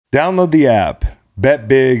Download the app. Bet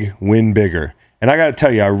big, win bigger. And I got to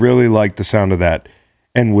tell you, I really like the sound of that.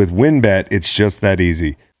 And with WynnBET, it's just that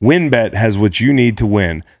easy. WynnBET has what you need to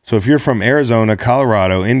win. So if you're from Arizona,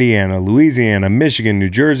 Colorado, Indiana, Louisiana, Michigan, New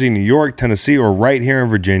Jersey, New York, Tennessee, or right here in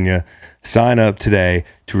Virginia, sign up today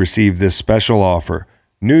to receive this special offer.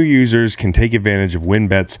 New users can take advantage of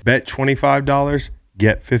WynnBET's bet $25,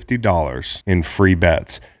 get $50 in free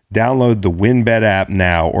bets. Download the WynnBET app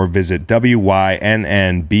now or visit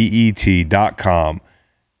WYNNBET.com.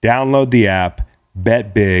 Download the app,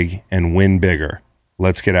 bet big, and win bigger.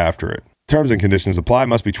 Let's get after it. Terms and conditions apply.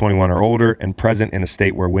 Must be 21 or older and present in a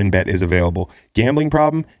state where WynnBET is available. Gambling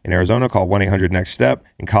problem? In Arizona, call 1-800-NEXT-STEP.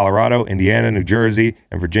 In Colorado, Indiana, New Jersey,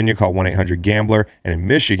 and Virginia, call 1-800-GAMBLER. And in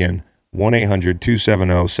Michigan,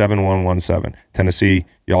 1-800-270-7117. Tennessee,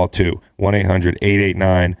 y'all too.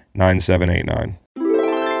 1-800-889-9789.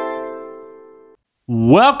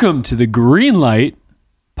 Welcome to the Greenlight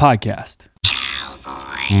Podcast.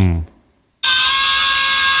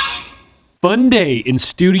 Fun day in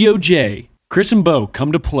Studio J. Chris and Bo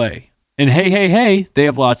come to play. And hey, they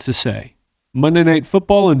have lots to say. Monday Night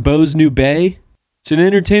Football in Bo's New Bay. It's an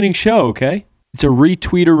entertaining show, okay? It's a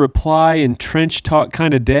retweeter reply and trench talk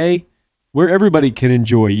kind of day where everybody can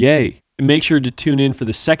enjoy, yay. And make sure to tune in for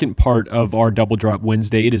the second part of our Double Drop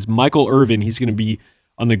Wednesday. It is Michael Irvin. He's going to be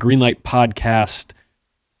on the Greenlight Podcast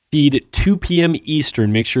feed at 2 p.m.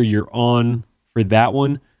 Eastern. Make sure you're on for that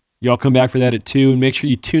one. Y'all come back for that at 2. And make sure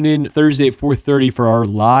you tune in Thursday at 4:30 for our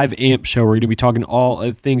live AMP show. We're going to be talking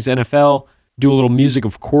all things NFL, do a little music,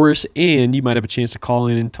 of course, and you might have a chance to call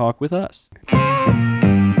in and talk with us.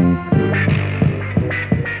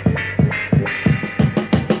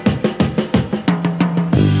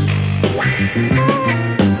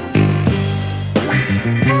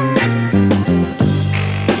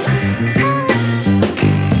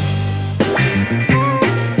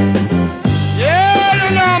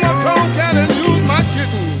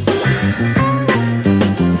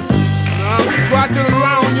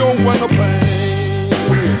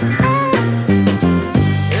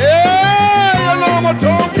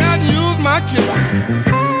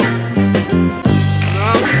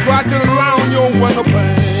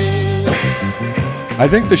 I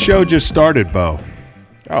think the show just started, Bo.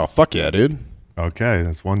 Oh, fuck yeah, dude. Okay,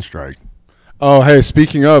 that's one strike. Oh, hey,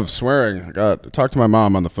 speaking of swearing, I talked to my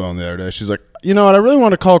mom on the phone the other day. She's like, you know what, I really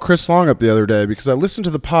want to call Chris Long up the other day because I listened to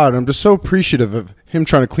the pod and I'm just so appreciative of him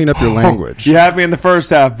trying to clean up your language. You had me in the first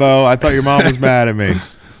half, Bo. I thought your mom was mad at me.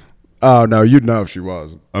 Oh, no, you'd know if she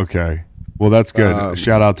was. Okay. Well, that's good.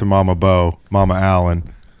 Shout out to Mama Bo, Mama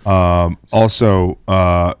Allen. Also,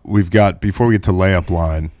 we've got, before we get to layup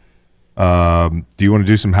line, do you want to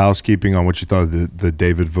do some housekeeping on what you thought of the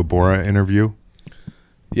David Vobora interview?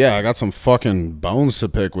 Yeah, I got some fucking bones to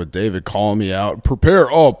pick with David calling me out. Prepare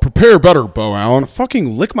better, Bo Allen.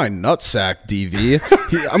 Fucking lick my nutsack, DV.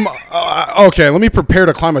 Okay, let me prepare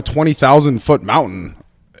to climb a 20,000-foot mountain.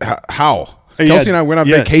 How? Kelsey and I went on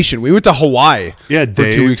vacation. We went to Hawaii for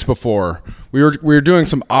 2 weeks before. We were doing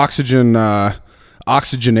some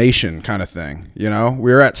oxygenation kind of thing, you know?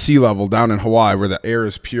 We were at sea level down in Hawaii where the air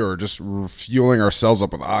is pure, just fueling ourselves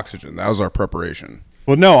up with oxygen. That was our preparation.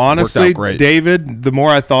 Well, no, honestly, David, the more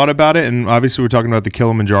I thought about it, and obviously we're talking about the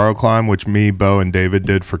Kilimanjaro climb, which me, Bo, and David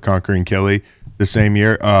did for Conquering Kili the same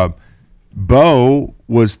year. Bo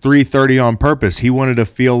was 330 on purpose. He wanted to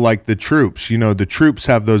feel like the troops. You know, the troops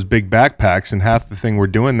have those big backpacks, and half the thing we're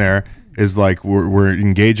doing there is like we're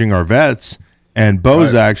engaging our vets, and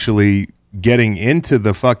Bo's actually getting into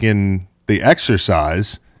the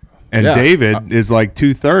exercise, and David is like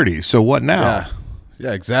 230. So what now?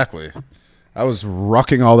 Yeah, exactly. I was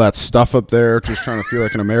rucking all that stuff up there, just trying to feel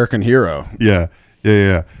like an American hero. Yeah.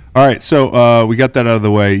 All right, so we got that out of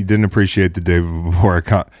the way. Didn't appreciate the David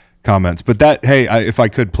Vobora comments, but if I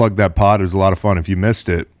could plug that pod, it was a lot of fun. If you missed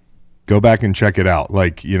it, go back and check it out.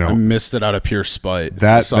 Like, you know, I missed it out of pure spite.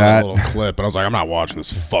 I saw that little clip, and I was like, I'm not watching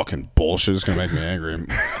this fucking bullshit. It's gonna make me angry.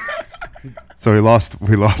 So we lost.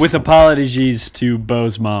 With apologies to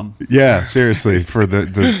Bo's mom. Yeah, seriously, for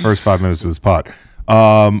the first 5 minutes of this pod.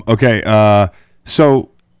 Okay.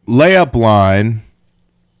 So layup line,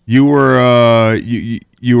 you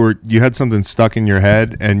had something stuck in your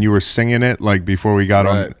head and you were singing it like before we got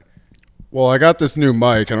on. Well, I got this new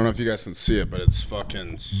mic. I don't know if you guys can see it, but it's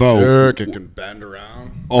fucking sick. It can bend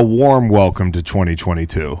around. A warm welcome to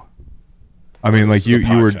 2022. I mean, like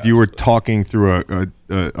you were talking through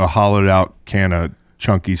a hollowed out can of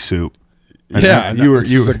chunky soup. And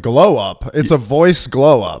it's a glow up. It's a voice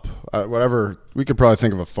glow up. Whatever. We could probably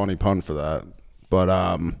think of a funny pun for that. But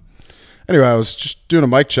anyway, I was just doing a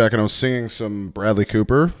mic check and I was singing some Bradley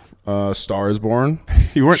Cooper Star is Born.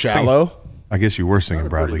 You weren't Shallow. Singing. I guess you were singing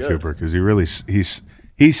Bradley pretty good. Cooper because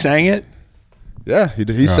he sang it Yeah,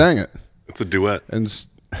 he sang it. It's a duet. And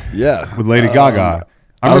yeah. with Lady Gaga.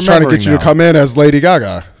 I was trying to get you to come in as Lady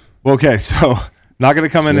Gaga. Well, okay, so not going to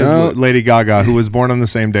come in as Lady Gaga, who was born on the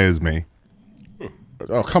same day as me.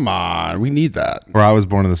 Oh, come on. We need that. Or I was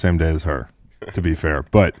born on the same day as her, to be fair.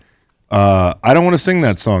 But I don't want to sing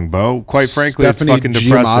that song, Bo. Quite frankly, Stephanie it's fucking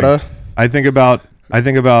depressing. Giamatti? I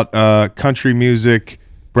think about country music,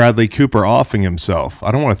 Bradley Cooper offing himself.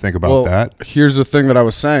 I don't want to think about that. Here's the thing that I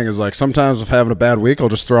was saying is like sometimes if having a bad week, I'll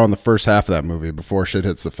just throw on the first half of that movie before shit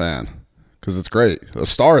hits the fan. Because it's great. A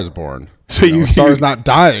Star is Born. So A star is not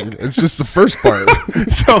dying. It's just the first part.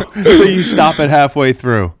 so you stop it halfway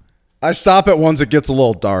through. I stop it once it gets a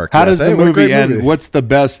little dark. How Yes. does the Hey, what a movie great end? movie. What's the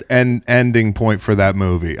best ending point for that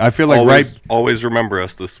movie? I feel like Always remember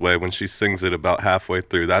us this way. When she sings it about halfway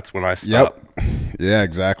through, that's when I stop. Yep. Yeah,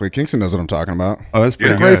 exactly. Kingston knows what I'm talking about. Oh, that's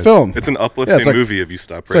pretty It's a great good. film. It's an uplifting it's like- movie if you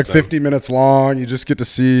stop It's right like then. 50 minutes long. You just get to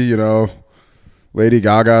see, Lady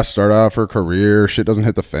Gaga start off her career. Shit doesn't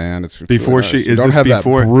hit the fan. It's Before really she- nice. You is don't this have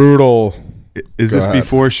before- that brutal. Is Go this ahead.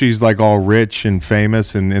 before she's like all rich and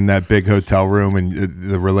famous and in that big hotel room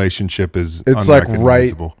and the relationship is It's like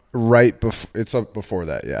unrecognizable? right before. It's up before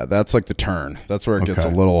that. Yeah, that's like the turn. That's where it gets a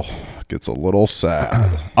little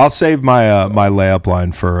sad. I'll save my my layup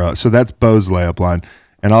line for so that's Bo's layup line,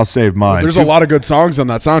 and I'll save mine. There's a lot of good songs on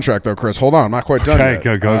that soundtrack, though, Chris. Hold on, I'm not quite done Okay,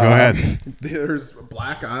 yet. go ahead. There's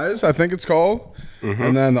Black Eyes, I think it's called,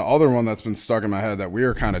 and then the other one that's been stuck in my head that we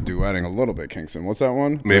are kind of duetting a little bit, Kingston. What's that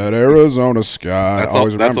one? Maybe. That Arizona sky. That's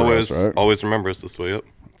always that's remember always us, right? always remember us this way. Yep,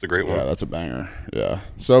 it's a great one. Yeah, that's a banger. Yeah,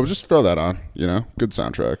 so just throw that on. Good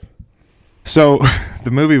soundtrack. So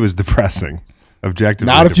the movie was depressing,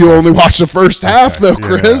 objectively. Not if you only watch the first half, though,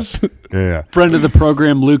 Chris. Yeah. Friend of the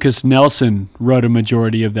program, Lucas Nelson, wrote a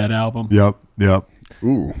majority of that album. Yep.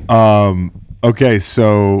 Ooh. Okay,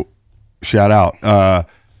 so shout out.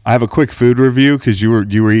 I have a quick food review because you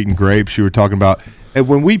were eating grapes. You were talking about and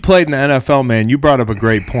when we played in the NFL, man. You brought up a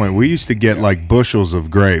great point. We used to get like bushels of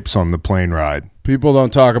grapes on the plane ride. People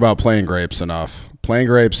don't talk about plain grapes enough. Plain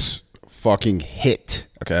grapes fucking hit.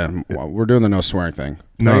 Okay, we're doing the no swearing thing.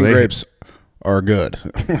 No, Plain they grapes are good.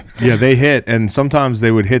 Yeah, they hit, and sometimes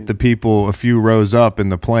they would hit the people a few rows up in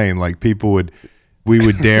the plane. Like we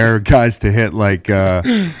would dare guys to hit. Like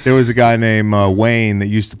there was a guy named Wayne that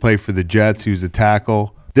used to play for the Jets. He was a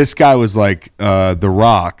tackle. This guy was like The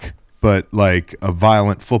Rock, but like a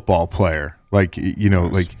violent football player. Like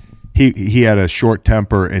like he had a short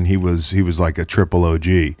temper, and he was like a triple OG.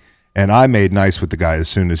 And I made nice with the guy as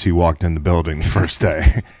soon as he walked in the building the first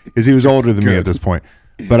day, because he was older than me at this point.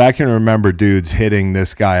 But I can remember dudes hitting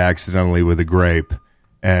this guy accidentally with a grape,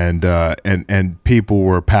 and people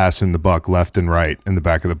were passing the buck left and right in the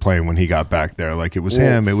back of the plane when he got back there. Like it was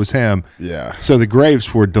him. Yeah. So the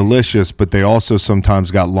grapes were delicious, but they also sometimes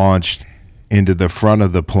got launched into the front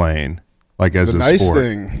of the plane, like as The a nice sport.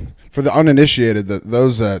 thing for the uninitiated,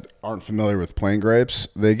 those that aren't familiar with plain grapes,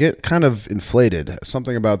 they get kind of inflated.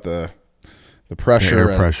 Something about the pressure,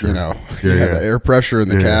 air pressure. Yeah, Yeah. the air pressure in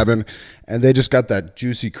the Yeah. cabin, and they just got that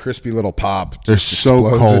juicy, crispy little pop. They're Just so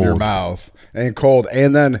explodes in your cold. mouth and cold,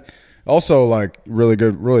 and then also like really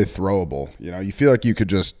good, really throwable. You feel like you could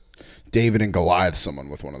just David and Goliath someone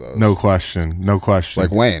with one of those. No question.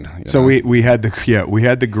 like Wayne. So we had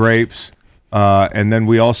the grapes, and then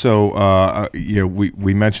we also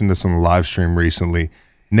we mentioned this on the live stream recently.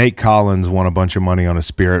 Nate Collins won a bunch of money on a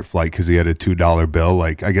Spirit flight because he had a $2 bill.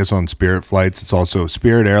 Like I guess on Spirit flights, it's also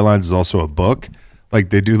Spirit Airlines is also a book.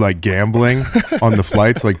 Like they do like gambling on the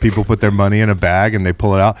flights. Like people put their money in a bag and they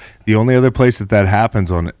pull it out. The only other place that happens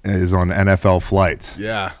on is on NFL flights.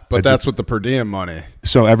 Yeah, but that's with the per diem money.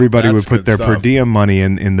 So everybody That's would put good their per stuff. diem money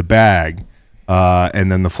in the bag, and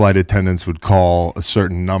then the flight attendants would call a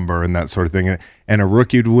certain number and that sort of thing. And a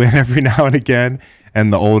rookie would win every now and again,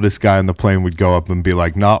 and the oldest guy on the plane would go up and be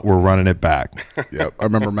like, "Nah, we're running it back." Yep, I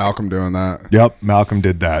remember Malcolm doing that. Yep, Malcolm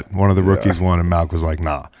did that. One of the rookies won, and Malcolm was like,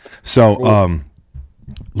 "Nah." So,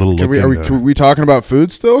 little look Are we talking about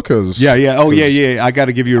food still? Cause yeah. Oh, yeah. I got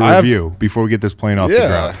to give you a review before we get this plane off the Yeah.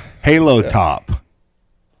 ground. Halo Top.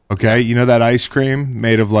 Okay, you know that ice cream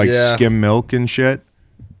made of like Yeah. skim milk and shit?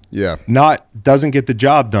 yeah. Doesn't get the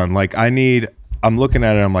job done. Like I'm looking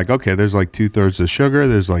at it, I'm like, okay, there's like 2/3 the sugar,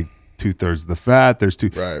 there's like 2/3 the fat,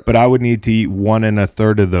 Right. but I would need to eat 1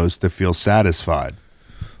 1/3 of those to feel satisfied.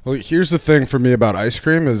 Well, here's the thing for me about ice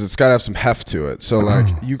cream is it's got to have some heft to it. So like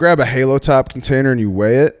you grab a Halo Top container and you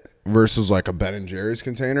weigh it versus like a Ben and Jerry's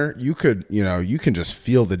container, you can just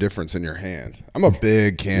feel the difference in your hand. I'm a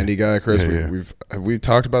big candy guy, Chris. Yeah. Have we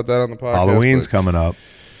talked about that on the podcast? Halloween's But coming up.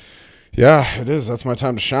 Yeah, it is. That's my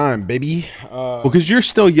time to shine, baby. Well, because you're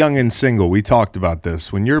still young and single. We talked about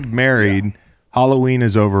this. When you're married, Halloween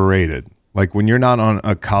is overrated. Like when you're not on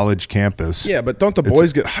a college campus. Yeah, but don't the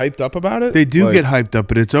boys get hyped up about it? They do Like, get hyped up,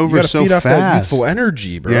 but it's over you gotta so feed off fast. that youthful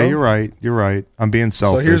energy, bro. Yeah, you're right. You're right. I'm being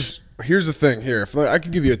selfish. So here's the thing here. If I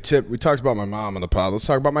could give you a tip. We talked about my mom on the pod. Let's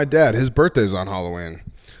talk about my dad. His birthday's on Halloween.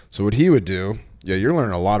 So what he would do, yeah, you're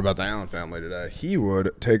learning a lot about the Allen family today. He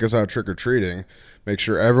would take us out trick-or-treating, make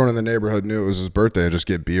sure everyone in the neighborhood knew it was his birthday, and just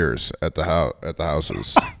get beers at the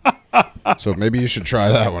houses. So maybe you should try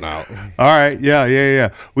that one out. All right. Yeah.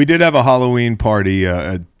 We did have a Halloween party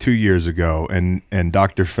 2 years ago, and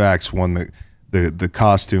Dr. Fax won the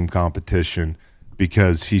costume competition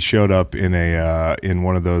because he showed up in in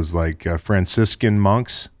one of those like Franciscan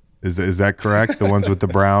monks. Is that correct? The ones with the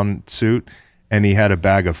brown suit, and he had a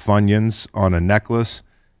bag of Funyuns on a necklace,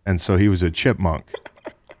 and so he was a chipmunk.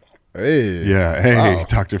 Hey. Yeah. Hey, Wow.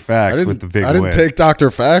 Dr. Fax with the big I didn't win. take Dr.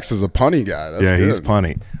 Fax as a punny guy. That's Yeah, good. he's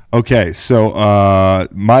punny. Okay, so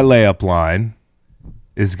my layup line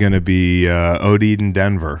is going to be Odie in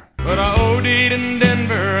Denver. But I OD'd in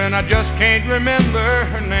Denver and I just can't remember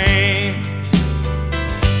her name.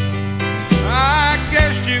 I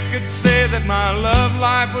guess you could say that my love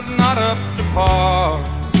life was not up to par.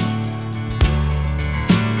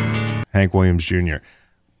 Hank Williams Jr.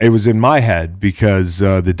 It was in my head because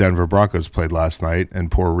the Denver Broncos played last night,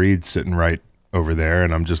 and poor Reed's sitting right over there,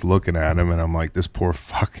 and I'm just looking at him, and I'm like, this poor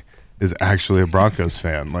fuck is actually a Broncos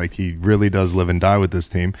fan. Like, he really does live and die with this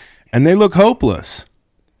team, and they look hopeless.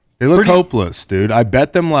 They look hopeless, dude. I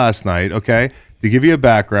bet them last night, okay? To give you a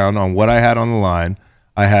background on what I had on the line,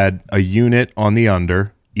 I had a unit on the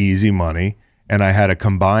under, easy money, and I had a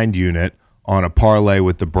combined unit on a parlay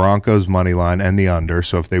with the Broncos money line and the under.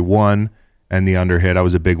 So if they won and the under hit, I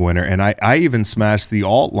was a big winner. And I even smashed the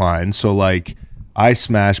alt line. So, like, I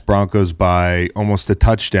smashed Broncos by almost a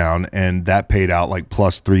touchdown, and that paid out like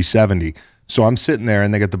plus 370. So I'm sitting there,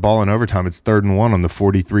 and they get the ball in overtime. It's 3rd and 1 on the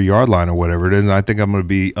 43-yard line or whatever it is, and I think I'm going to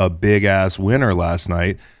be a big-ass winner last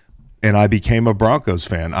night, and I became a Broncos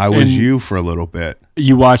fan. I was you for a little bit.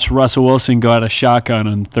 You watched Russell Wilson go out of shotgun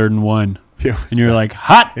on 3rd and 1, It was and you're bad. like,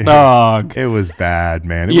 hot dog. It was bad,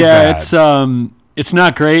 man. It Yeah, was bad. it's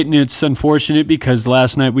not great, and it's unfortunate because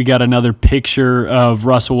last night we got another picture of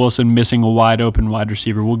Russell Wilson missing a wide open wide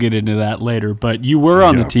receiver. We'll get into that later. But you were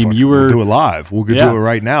on the team. Fuck, You were We'll do it live. We'll do Yeah. it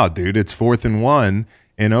right now, dude. It's 4th and 1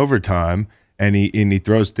 in overtime, and he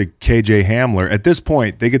throws to KJ Hamler. At this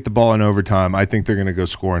point, they get the ball in overtime. I think they're going to go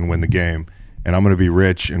score and win the game, and I'm going to be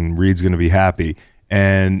rich, and Reed's going to be happy.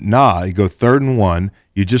 And you go 3rd and 1.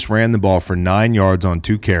 You just ran the ball for 9 yards on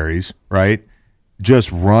 2 carries, right?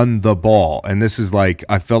 Just run the ball. And this is like,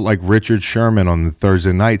 I felt like Richard Sherman on the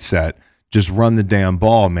Thursday night set. Just run the damn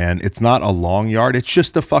ball, man. It's not a long yard. It's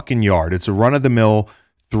just a fucking yard. It's a run-of-the-mill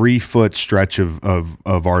 3-foot stretch of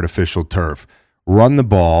artificial turf. Run the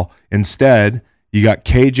ball. Instead, you got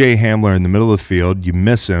KJ Hamler in the middle of the field. You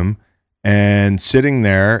miss him. And sitting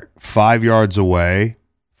there 5 yards away,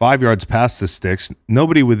 5 yards past the sticks,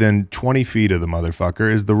 nobody within 20 feet of the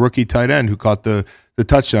motherfucker is the rookie tight end who caught the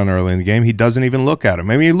touchdown early in the game. He doesn't even look at him.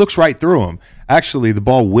 I mean, he looks right through him. Actually, the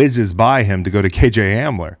ball whizzes by him to go to KJ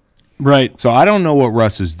Hamler. right. So I don't know what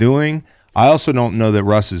Russ is doing. I also don't know that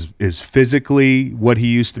Russ is physically what he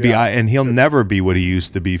used to be, and he'll never be what he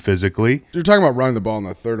used to be physically. You're talking about running the ball in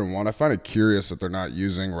the 3rd and 1. I find it curious that they're not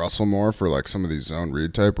using Russell more for like some of these zone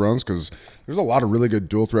read type runs because there's a lot of really good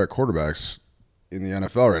dual threat quarterbacks in the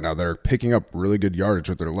NFL right now that are picking up really good yardage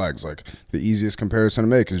with their legs. Like the easiest comparison to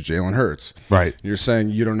make is Jalen Hurts. Right. You're saying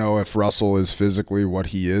you don't know if Russell is physically what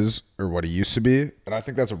he is or what he used to be, and I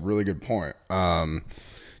think that's a really good point.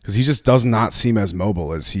 Because he just does not seem as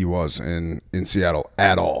mobile as he was in Seattle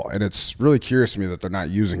at all. And it's really curious to me that they're not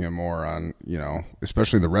using him more on,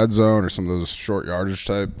 especially the red zone or some of those short yardage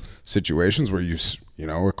type situations where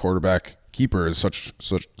a quarterback keeper is such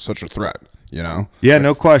a threat, Yeah,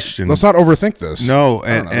 no question. Let's not overthink this. No, I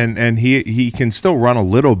don't know. and he can still run a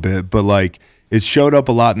little bit, but like it showed up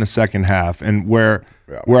a lot in the second half. And where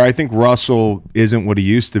I think Russell isn't what he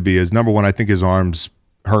used to be is, number one, I think his arm's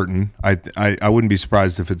hurting. I wouldn't be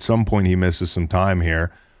surprised if at some point he misses some time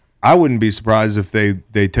here. I wouldn't be surprised if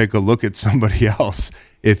they take a look at somebody else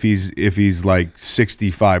if he's like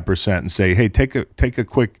 65% and say, hey, take a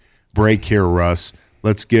quick break here, Russ.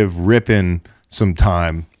 Let's give Rippin some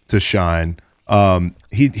time to shine.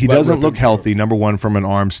 He doesn't look healthy, number one, from an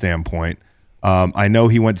arm standpoint. I know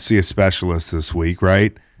he went to see a specialist this week,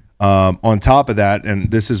 right? On top of that,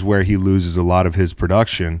 and this is where he loses a lot of his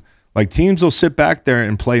production, like teams will sit back there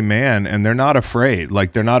and play man, and they're not afraid.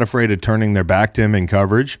 Like they're not afraid of turning their back to him in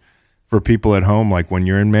coverage. for people at home, like when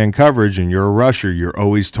you're in man coverage and you're a rusher, you're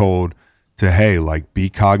always told to, hey, like be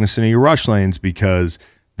cognizant of your rush lanes because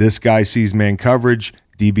this guy sees man coverage,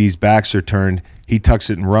 DB's backs are turned, he tucks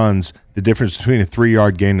it and runs. The difference between a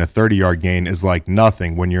 3-yard gain and a 30-yard gain is like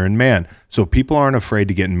nothing when you're in man. So people aren't afraid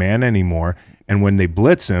to get in man anymore. And when they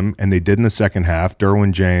blitz him, and they did in the second half,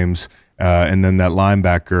 Derwin James and then that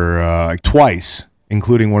linebacker twice,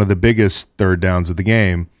 including one of the biggest third downs of the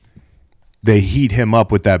game, they heat him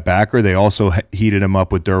up with that backer. They also heated him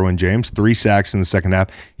up with Derwin James, 3 sacks in the second half.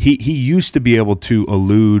 He used to be able to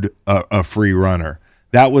elude a free runner.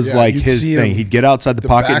 That was like his thing. He'd get outside the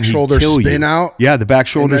pocket and he'd kill you. The back shoulder spin out. Yeah, the back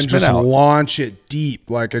shoulder and then spin out. just launch it deep.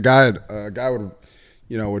 Like a guy would,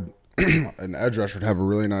 an edge rusher would have a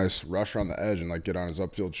really nice rush on the edge and like get on his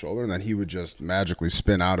upfield shoulder, and then he would just magically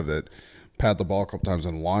spin out of it, pat the ball a couple times,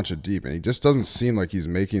 and launch it deep. And he just doesn't seem like he's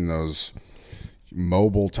making those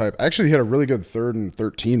mobile type. Actually, he had a really good 3rd and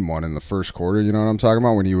 13 one in the first quarter. You know what I'm talking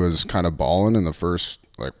about? When he was kind of balling in the first,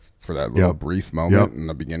 like for that little brief moment in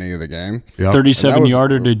the beginning of the game.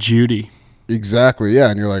 37-yarder to Judy. Exactly.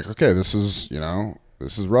 Yeah. And you're like, okay, this is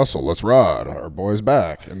Russell. Let's ride. Our boy's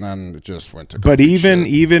back. And then it just went to. But even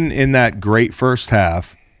in that great first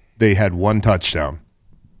half, they had 1 touchdown,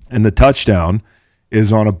 and the touchdown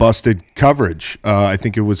is on a busted coverage. I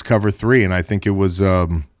think it was cover 3, and I think it was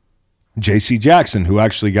J.C. Jackson who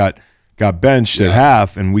actually got benched at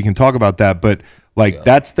half, and we can talk about that. But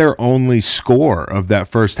that's their only score of that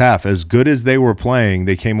first half. As good as they were playing,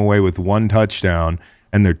 they came away with 1 touchdown,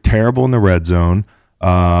 and they're terrible in the red zone.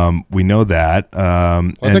 We know that.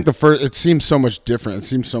 I think it seems so much different. It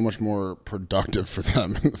seems so much more productive for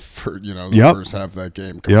them for the first half of that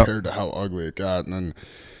game compared to how ugly it got, and then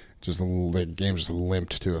the game just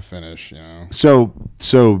limped to a finish. So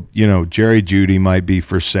Jerry Jeudy might be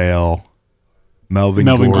for sale. Melvin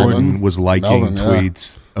Gordon was liking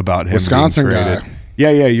tweets about him. Wisconsin being traded. guy.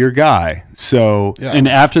 Yeah, your guy. So And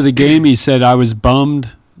after the game, he said, I was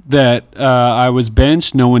bummed that I was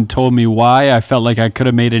benched. No one told me why. I felt like I could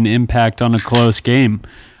have made an impact on a close game.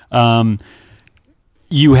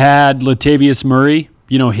 You had Latavius Murray.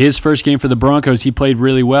 His first game for the Broncos, he played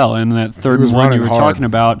really well. And that 3rd and 1 you were talking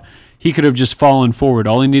about, he could have just fallen forward.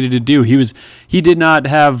 All he needed to do, he did not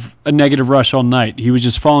have a negative rush all night. He was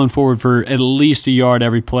just falling forward for at least a yard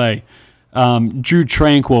every play. Drew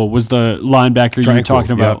Tranquil was the linebacker you were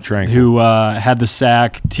talking about, who had the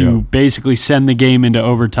sack to basically send the game into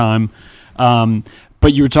overtime.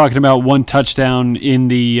 But you were talking about 1 touchdown in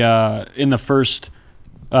the first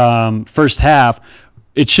half.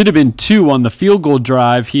 It should have been 2 on the field goal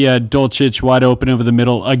drive. He had Dulcich wide open over the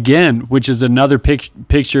middle again, which is another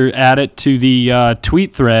picture added to the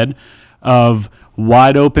tweet thread of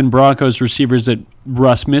wide open Broncos receivers that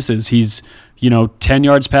Russ misses. He's 10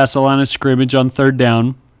 yards past the line of scrimmage on 3rd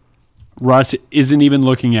down. Russ isn't even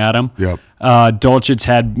looking at him. Dulcich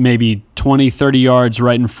had maybe 20, 30 yards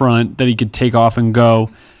right in front that he could take off and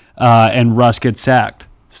go, and Russ gets sacked.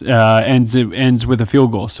 Ends with a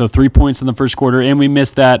field goal. So 3 points in the first quarter, and we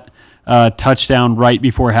missed that touchdown right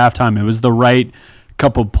before halftime. It was the right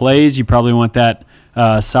couple plays. You probably want that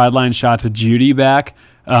sideline shot to Judy back,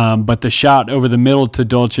 but the shot over the middle to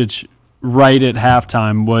Dulcich right at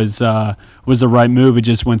halftime was the right move. It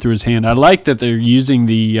just went through his hand. I like that they're using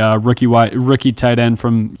the rookie tight end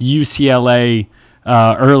from UCLA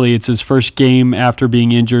early. It's his first game after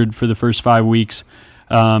being injured for the first 5 weeks.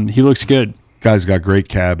 He looks good. Guy's got great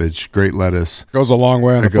cabbage, great lettuce. Goes a long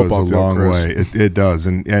way on the football field. It goes a long way. It does.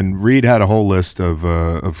 And Reed had a whole list of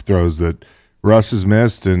throws that Russ has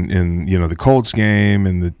missed in the Colts game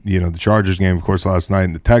and the Chargers game, of course, last night,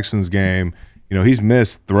 and the Texans game. He's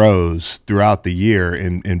missed throws throughout the year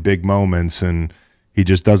in big moments, and he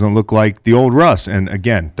just doesn't look like the old Russ. And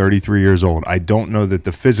again, 33 years old. I don't know that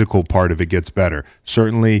the physical part of it gets better.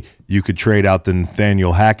 Certainly, you could trade out the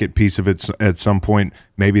Nathaniel Hackett piece of it at some point.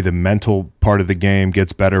 Maybe the mental part of the game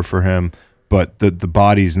gets better for him, but the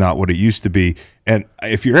body's not what it used to be. And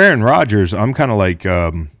if you're Aaron Rodgers, I'm kind of like,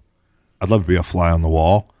 I'd love to be a fly on the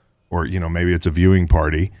wall, or maybe it's a viewing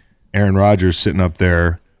party. Aaron Rodgers sitting up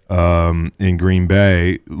there in Green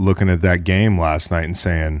Bay looking at that game last night and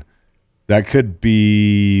saying, that could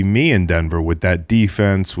be me in Denver with that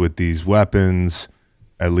defense, with these weapons.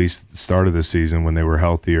 At least at the start of the season when they were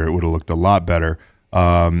healthier, it would have looked a lot better.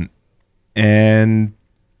 And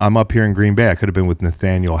I'm up here in Green Bay. I could have been with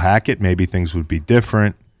Nathaniel Hackett. Maybe things would be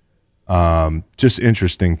different. Just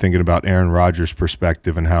interesting thinking about Aaron Rodgers'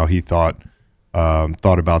 perspective and how he thought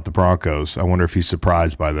about the Broncos. I wonder if he's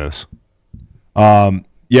surprised by this.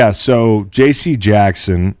 So J.C.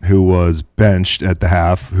 Jackson, who was benched at the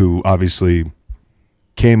half, who obviously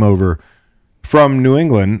came over From New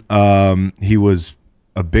England, he was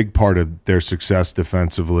a big part of their success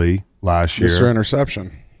defensively last year. Mr.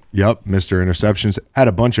 Interception. Yep, Mr. Interceptions. Had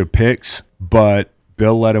a bunch of picks, but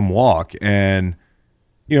Bill let him walk. And,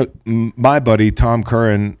 my buddy Tom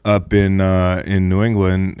Curran up in New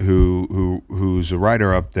England, who's a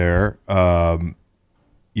writer up there,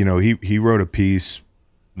 he wrote a piece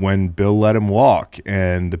when Bill let him walk.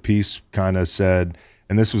 And the piece kind of said,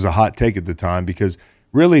 and this was a hot take at the time, because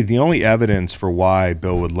really the only evidence for why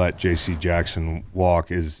Bill would let J.C. Jackson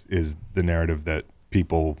walk is the narrative that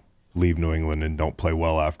people leave New England and don't play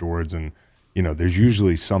well afterwards. And, there's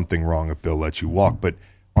usually something wrong if Bill lets you walk. But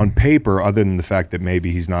on paper, other than the fact that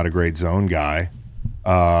maybe he's not a great zone guy,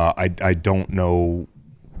 I don't know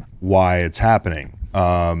why it's happening.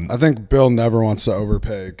 I think Bill never wants to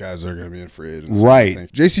overpay guys that are going to be in free agency. Right.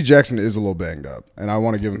 J.C. Jackson is a little banged up, and I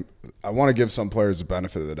want to give some players the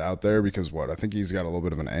benefit of the doubt there because I think he's got a little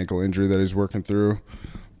bit of an ankle injury that he's working through.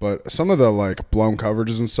 But some of the blown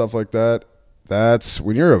coverages and stuff like that, that's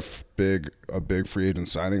when you're a big free agent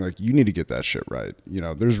signing, you need to get that shit right.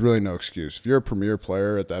 There's really no excuse. If you're a premier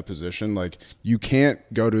player at that position, you can't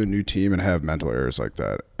go to a new team and have mental errors like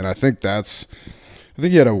that. And I think J.C.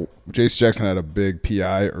 Jackson had a big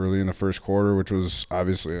PI early in the first quarter, which was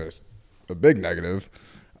obviously a big negative.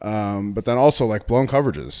 But then also blown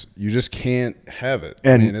coverages, you just can't have it.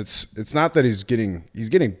 And it's not that he's getting.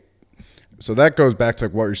 So that goes back to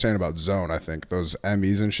what you're saying about zone. I think those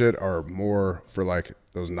MEs and shit are more for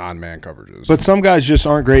those non-man coverages. But some guys just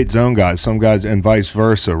aren't great zone guys. Some guys, and vice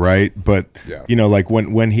versa, right? But yeah.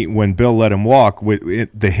 When Bill let him walk,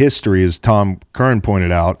 the history, as Tom Curran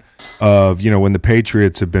pointed out, of when the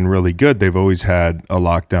Patriots have been really good, they've always had a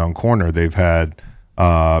lockdown corner. They've had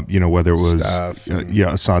whether it was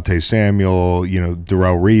Asante Samuel,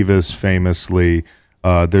 Darrelle Revis famously.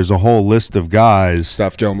 There's a whole list of guys.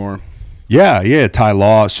 Steph Gilmore. Yeah, Ty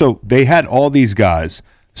Law. So they had all these guys.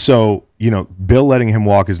 So, Bill letting him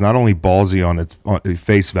walk is not only ballsy on its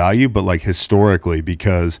face value, but historically,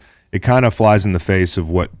 because it kind of flies in the face of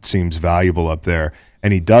what seems valuable up there.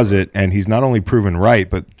 And he does it, and he's not only proven right,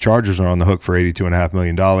 but Chargers are on the hook for $82.5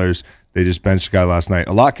 million. They just benched a guy last night.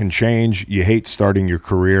 A lot can change. You hate starting your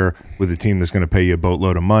career with a team that's going to pay you a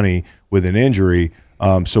boatload of money with an injury.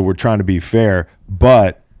 So we're trying to be fair.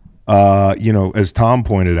 But, as Tom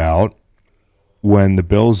pointed out, when the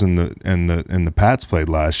Bills and the Pats played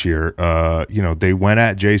last year, they went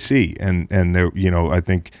at JC and they, I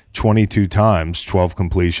think 22 times, 12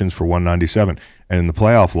 completions for 197, and in the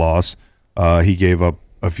playoff loss, he gave up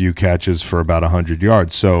a few catches for about 100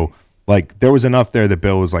 yards. So there was enough there that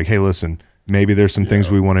Bill was like, hey, listen, maybe there's some things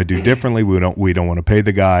we want to do differently. We don't want to pay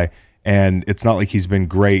the guy, and it's not like he's been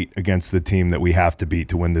great against the team that we have to beat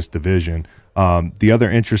to win this division. The other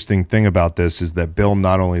interesting thing about this is that Bill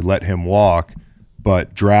not only let him walk,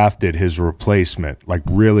 but drafted his replacement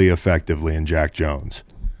really effectively in Jack Jones.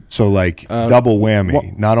 So double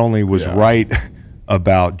whammy. Not only was right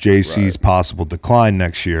about JC's possible decline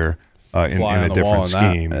next year in a different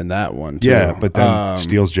scheme. And that one too. Yeah, but then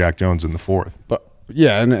steals Jack Jones in the fourth. But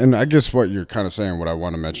yeah, and I guess what you're kind of saying, what I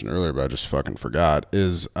want to mention earlier, but I just fucking forgot,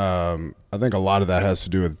 is I think a lot of that has to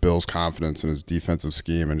do with Bill's confidence in his defensive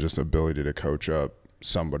scheme and just ability to coach up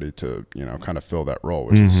somebody to, kind of fill that role,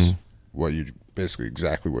 which is what you basically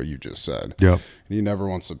exactly what you just said. Yep. And he never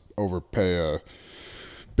wants to overpay a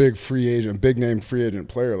big name free agent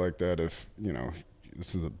player like that if,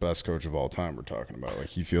 this is the best coach of all time we're talking about.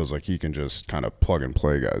 He feels like he can just kind of plug and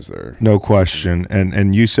play guys there. No question.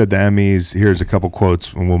 And you said the Emmys. Here's a couple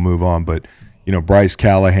quotes and we'll move on. But, Bryce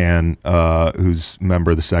Callahan, who's a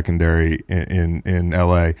member of the secondary in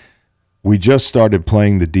L.A., we just started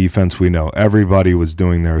playing the defense we know. Everybody was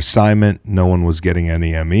doing their assignment. No one was getting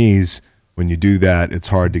any Emmys. When you do that, it's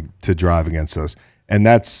hard to drive against us. And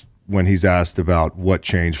that's when he's asked about what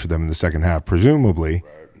changed for them in the second half, presumably. Right.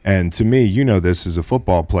 And to me, this as a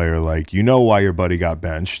football player, why your buddy got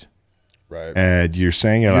benched. Right. And you're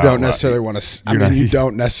saying it you don't necessarily want to you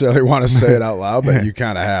don't necessarily want to say it out loud, but you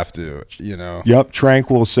kind of have to, Yep.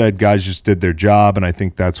 Tranquil said guys just did their job, and I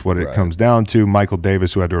think that's what it comes down to. Michael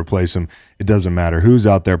Davis, who had to replace him, it doesn't matter who's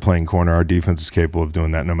out there playing corner. Our defense is capable of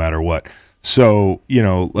doing that no matter what. So,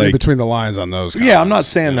 between the lines on those guys. Yeah, I'm not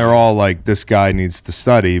saying they're all this guy needs to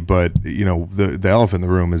study, but, the elephant in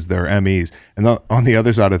the room is their MEs. And on the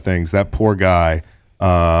other side of things, that poor guy,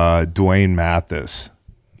 Dwayne Mathis,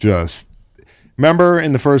 just remember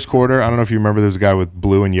in the first quarter, I don't know if you remember, there's a guy with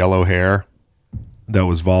blue and yellow hair that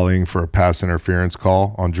was volleying for a pass interference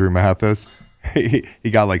call on Drew Mathis. He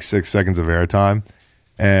got 6 seconds of airtime.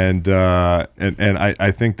 And I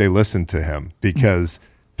think they listened to him because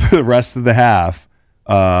the rest of the half,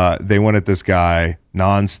 They went at this guy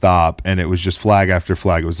nonstop, and it was just flag after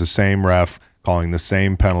flag. It was the same ref calling the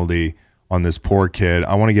same penalty on this poor kid.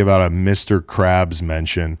 I want to give out a Mr. Krabs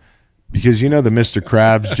mention because the Mr.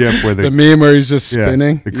 Krabs GIF where the meme where he's just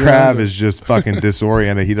spinning. The crab is just fucking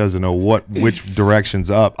disoriented. He doesn't know which direction's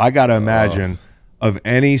up. I got to imagine of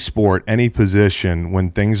any sport, any position,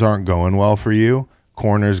 when things aren't going well for you,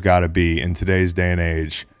 corner's got to be, in today's day and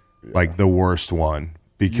age, like the worst one.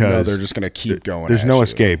 Because they're just going to keep going. There's no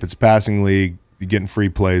escape. It's passing league. You're getting free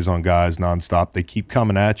plays on guys nonstop. They keep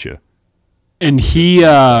coming at you. And he,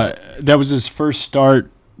 that was his first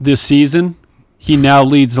start this season. He now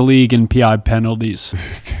leads the league in PI penalties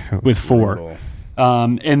with 4.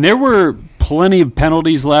 And there were plenty of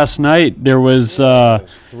penalties last night. There was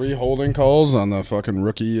 3 holding calls on the fucking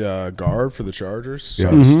rookie guard for the Chargers.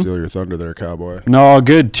 Sorry to steal your thunder there, Cowboy. No,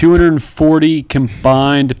 good. 240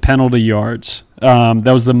 combined penalty yards.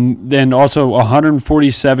 That was then also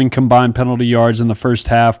 147 combined penalty yards in the first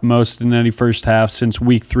half, most in any first half since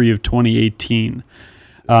week 3 of 2018.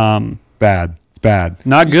 Bad. It's bad.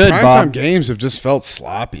 Not good, Primetime Bob. games have just felt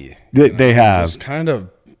sloppy. They have. Just kind of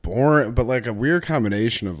boring, but like a weird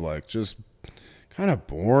combination of like just kind of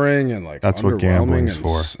boring and like that's what gambling's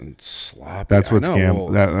for. And sloppy. That's what's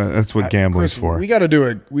that's what gambling's Chris, for. We got to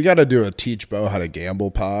do a teach Bo how to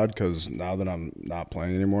gamble pod because now that I'm not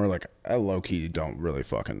playing anymore, like I low key don't really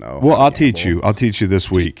fucking know. Well, I'll teach you. I'll teach you this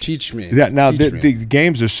week. Teach me. Now Teach me. the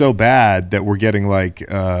games are so bad that we're getting like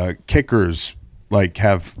kickers like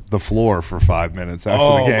have the floor for 5 minutes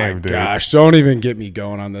after the game, dude. Gosh, don't even get me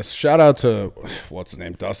going on this. Shout out to what's his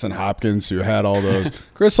name, Dustin Hopkins, who had all those.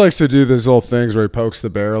 Chris likes to do these little things where he pokes the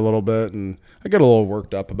bear a little bit, and I get a little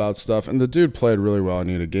worked up about stuff. And the dude played really well and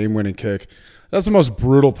he had a game-winning kick. That's the most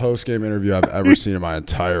brutal post-game interview I've ever seen in my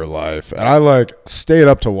entire life, and I like stayed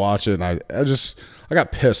up to watch it. And I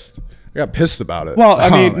got pissed. I got pissed about it. Well, I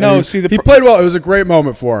mean, he played well. It was a great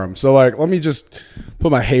moment for him. So, like, let me just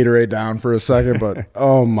put my haterade down for a second. But,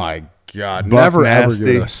 oh, my God. Never, ever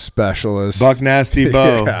give a specialist. Buck Nasty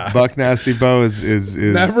Bo. Yeah. Buck Nasty Bo is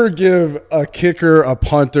Never give a kicker, a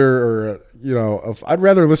punter, or, I'd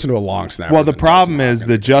rather listen to a long snapper. Well, the problem is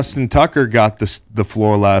that Justin Tucker got the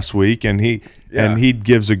floor last week, and he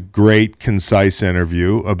gives a great, concise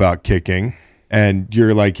interview about kicking. And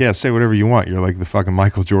you're like, yeah, say whatever you want. You're like the fucking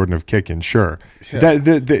Michael Jordan of kicking, sure. Yeah.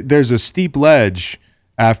 There's a steep ledge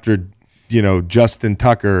after, Justin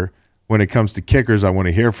Tucker when it comes to kickers I want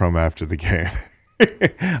to hear from after the game.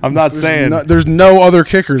 I'm not saying. There's no other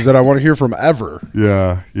kickers that I want to hear from ever.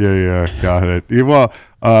 Yeah, got it. Well,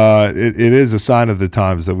 it is a sign of the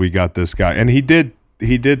times that we got this guy. And he did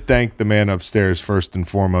thank the man upstairs first and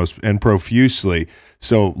foremost and profusely.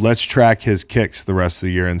 So let's track his kicks the rest of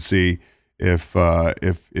the year and see if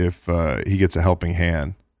he gets a helping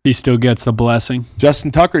hand. He still gets a blessing. Justin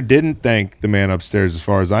Tucker didn't thank the man upstairs as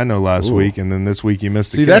far as I know last week, and then this week he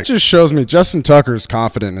missed a kick. That just shows me Justin Tucker's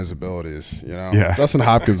confident in his abilities. Yeah. Justin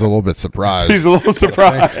Hopkins a little bit surprised. He's a little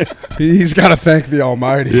surprised. He's got to thank the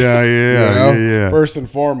Almighty. Yeah. First and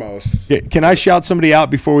foremost. Yeah, can I shout somebody out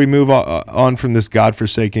before we move on from this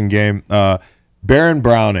godforsaken game? Baron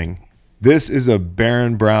Browning. This is a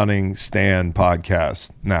Baron Browning Stan podcast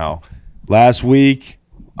now. Last week,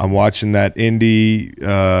 I'm watching that Indy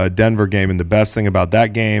Denver game, and the best thing about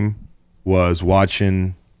that game was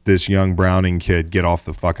watching this young Browning kid get off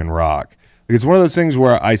the fucking rock. Like, it's one of those things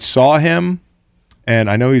where I saw him, and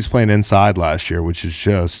I know he's playing inside last year, which is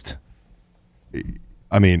just,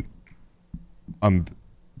 I mean, I'm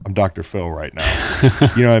Dr. Phil right now.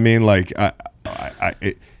 You know what I mean? Like,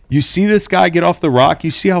 you see this guy get off the rock,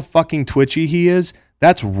 you see how fucking twitchy he is?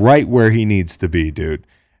 That's right where he needs to be, dude.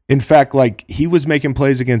 In fact, like, he was making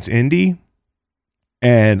plays against Indy,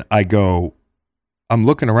 and I'm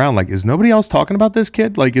looking around like, is nobody else talking about this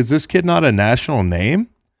kid? Like, is this kid not a national name?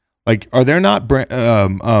 Like, are there not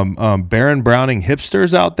Baron Browning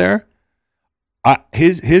hipsters out there?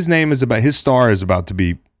 His name is his star is about to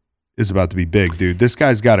be big, dude. This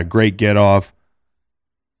guy's got a great get off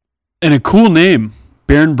and a cool name,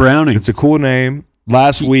 Baron Browning. It's a cool name.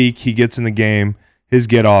 Last week he gets in the game. His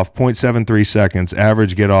get off 0.73 seconds.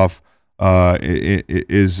 Average get off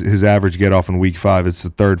is his average get off in week 5. It's the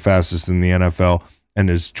third fastest in the NFL, and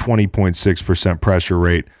his 20.6% pressure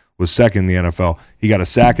rate was second in the NFL. He got a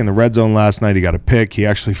sack in the red zone last night. He got a pick. He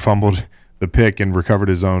actually fumbled the pick and recovered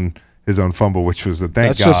his own his own fumble, which was a thank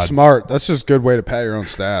That's God. just smart. That's just a good way to pay your own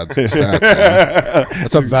stats. Man.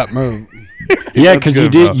 That's a vet move. Yeah, because you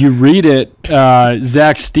good, did. bro. You read it.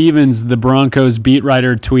 Zach Stevens, the Broncos beat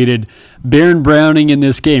writer, tweeted, "Baron Browning in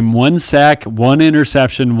this game: 1 sack, 1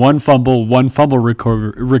 interception, 1 fumble, 1 fumble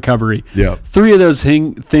recovery. Yep. 3 of those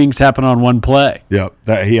things happen on 1 play." Yep,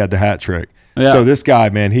 that he had the hat trick. Yeah. So this guy,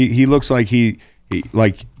 man, he looks like he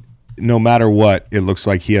like no matter what, it looks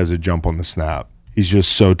like he has a jump on the snap. He's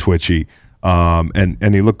just so twitchy.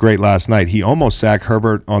 And he looked great last night. He almost sacked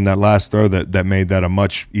Herbert on that last throw that made that a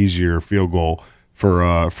much easier field goal for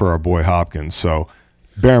our boy Hopkins. So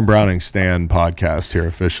Baron Browning Stan podcast here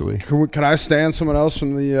officially. Can I stand someone else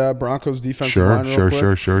from the Broncos defensive line real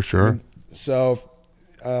quick? Sure. So,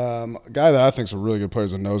 a guy that I think is a really good player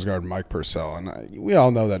is a nose guard, Mike Purcell. And we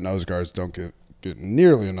all know that nose guards don't get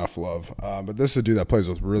nearly enough love. But this is a dude that plays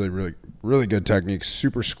with really, really, really good technique,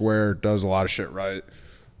 super square, does a lot of shit right.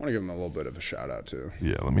 I want to give him a little bit of a shout out too.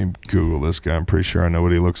 Yeah, let me Google this guy. I'm pretty sure I know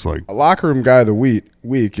what he looks like. A locker room guy of the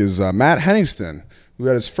week is Matt Henningston, who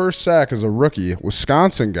had his first sack as a rookie,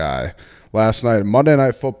 Wisconsin guy, last night, Monday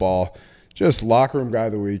Night Football. Just locker room guy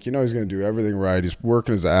of the week. You know he's going to do everything right. He's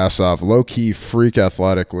working his ass off. Low-key freak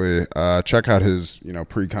athletically. Check out his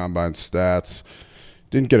pre-combine stats.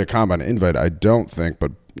 Didn't get a combine invite, I don't think,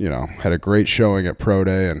 but had a great showing at Pro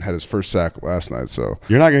Day and had his first sack last night. So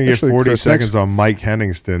You're not going to get Actually, 40 Chris, seconds thanks. on Mike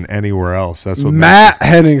Henningston anywhere else. That's what Matt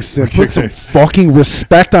Henningston. Put some fucking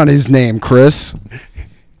respect on his name, Chris.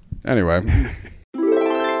 Anyway.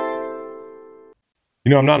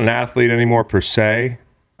 I'm not an athlete anymore per se.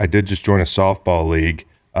 I did just join a softball league,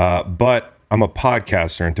 but I'm a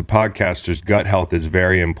podcaster, and to podcasters, gut health is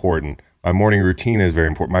very important. My morning routine is very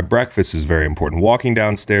important. My breakfast is very important. Walking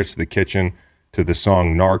downstairs to the kitchen to the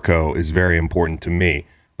song Narco is very important to me,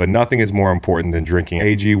 but nothing is more important than drinking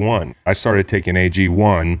AG1. I started taking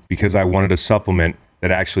AG1 because I wanted a supplement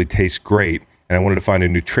that actually tastes great, and I wanted to find a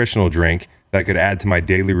nutritional drink that I could add to my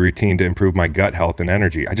daily routine to improve my gut health and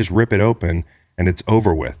energy. I just rip it open and it's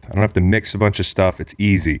over with. I don't have to mix a bunch of stuff. It's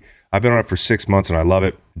easy. I've been on it for 6 months and I love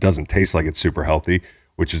it. It doesn't taste like it's super healthy,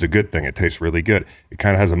 which is a good thing. It tastes really good. It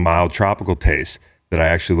kind of has a mild tropical taste that I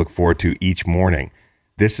actually look forward to each morning.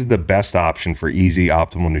 This is the best option for easy,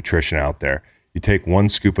 optimal nutrition out there. You take 1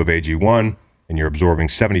 scoop of AG1 and you're absorbing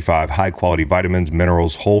 75 high-quality vitamins,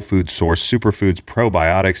 minerals, whole food source, superfoods,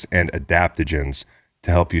 probiotics, and adaptogens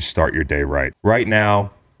to help you start your day right. Right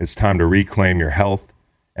now, it's time to reclaim your health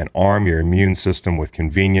and arm your immune system with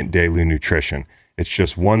convenient daily nutrition. It's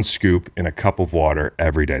just 1 scoop in a cup of water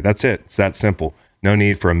every day. That's it. It's that simple. No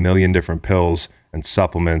need for a million different pills and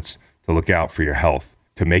supplements to look out for your health.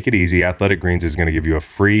 To make it easy, Athletic Greens is going to give you a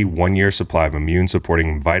free 1-year supply of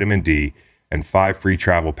immune-supporting vitamin D and 5 free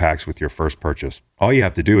travel packs with your first purchase. All you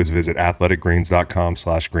have to do is visit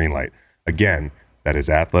athleticgreens.com/greenlight. Again, that is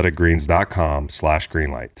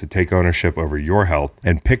athleticgreens.com/greenlight to take ownership over your health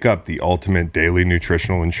and pick up the ultimate daily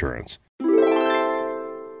nutritional insurance. A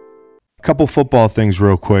couple football things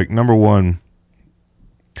real quick. Number one,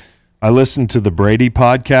 I listened to the Brady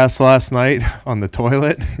podcast last night on the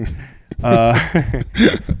toilet.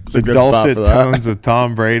 The good spot dulcet for that. tones of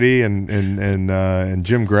Tom Brady and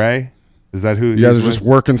Jim Gray. Is that who? You guys he's are just with?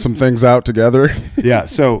 working some things out together. Yeah.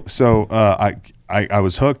 So I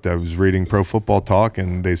was hooked. I was reading Pro Football Talk,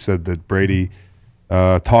 and they said that Brady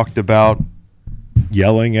talked about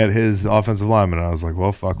yelling at his offensive lineman. And I was like,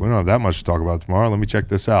 well, fuck, we don't have that much to talk about tomorrow. Let me check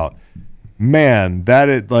this out. Man,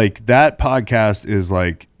 that podcast is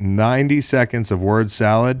like 90 seconds of word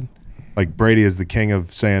salad. Like Brady is the king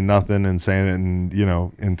of saying nothing and saying it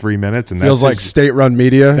in 3 minutes. And Feels that's like his, state-run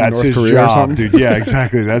media in that's North his Korea or job, something. dude. Yeah,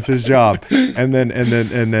 exactly. That's his job. And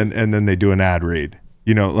then they do an ad read.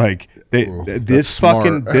 This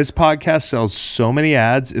smart. podcast sells so many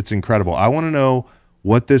ads. It's incredible. I want to know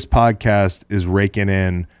what this podcast is raking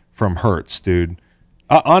in from Hertz, dude.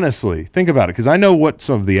 Honestly, think about it, because I know what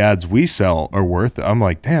some of the ads we sell are worth. I'm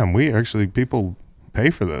like, damn, people pay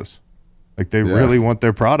for this. Like they really want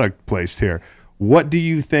their product placed here. What do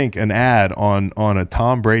you think an ad on a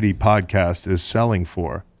Tom Brady podcast is selling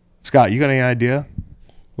for? Scott, you got any idea?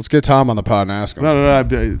 Let's get Tom on the pod and ask him. No. I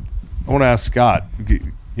want to ask Scott.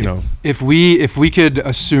 If we could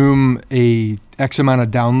assume a X amount of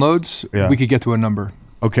downloads, Yeah. we could get to a number.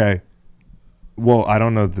 Okay. Well, I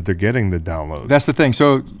don't know that they're getting the download. That's the thing.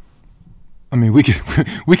 So, I mean, we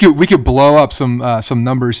could blow up some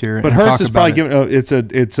numbers here. But and Hertz talk is about probably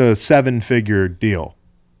giving. It's a 7-figure deal.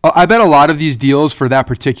 I bet a lot of these deals for that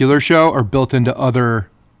particular show are built into other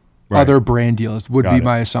Right. brand deals. Would Got be it.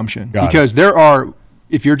 my assumption, Got because there are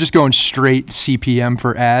if you're just going straight CPM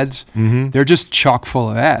for ads, they're just chock full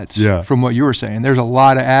of ads. Yeah. From what you were saying, there's a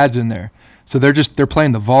lot of ads in there, so they're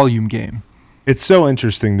playing the volume game. It's so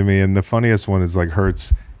interesting to me, and the funniest one is like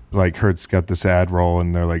Hertz. Like Hertz got this ad roll,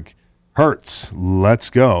 and they're like, "Hertz, let's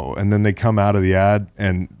go," and then they come out of the ad,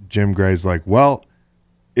 and Jim Gray's like, "Well,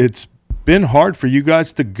 it's been hard for you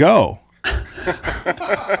guys to go."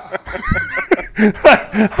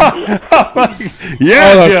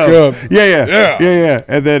 Yeah, that's Joe. good. Yeah.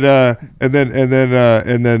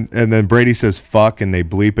 And then Brady says "fuck" and they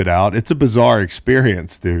bleep it out. It's a bizarre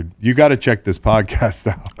experience, dude. You got to check this podcast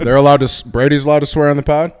out. They're allowed to. Brady's allowed to swear on the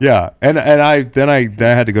pod. Yeah, and I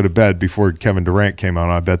had to go to bed before Kevin Durant came out.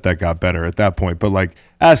 I bet that got better at that point. But like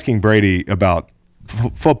asking Brady about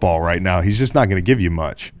football right now, he's just not going to give you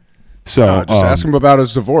much. So Just ask him about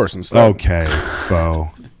his divorce instead. Okay, Bo.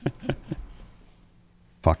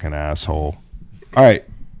 Fucking asshole. All right.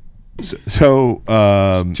 So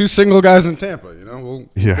 2 single guys in Tampa. We'll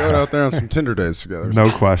Yeah. go out there on some Tinder dates together.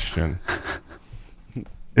 no question.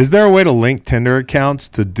 Is there a way to link Tinder accounts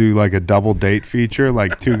to do like a double date feature,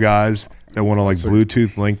 like 2 guys that want to like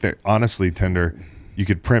Bluetooth link their? Honestly, Tinder, you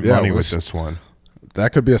could print Yeah, money well, with this one.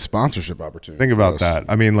 That could be a sponsorship opportunity. Think for about us. that.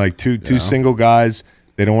 I mean, like two single guys.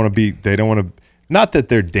 They don't want to. Not that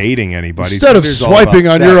they're dating anybody. Instead of Tinder's all about swiping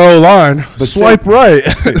on sex. your O line, But swipe right.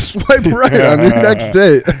 Swipe right on your next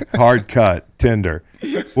date. Hard cut Tinder.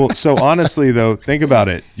 Well, so honestly though, think about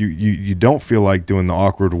it. You don't feel like doing the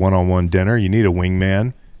awkward one-on-one dinner. You need a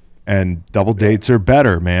wingman, and double dates are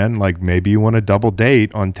better, man. Like maybe you want a double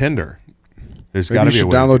date on Tinder. There's got Maybe to you be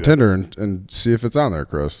a should way to do download that. Tinder and see if it's on there,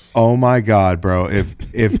 Chris. Oh my God, bro!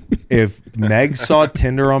 If Meg saw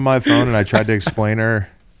Tinder on my phone and I tried to explain her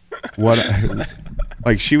what,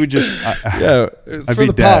 like she would just Yeah, it's I'd for be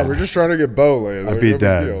the dead. pod. We're just trying to get Bo laid. I'd be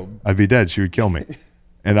dead. I'd be dead. She would kill me,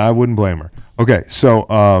 and I wouldn't blame her. Okay, so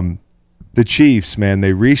the Chiefs, man,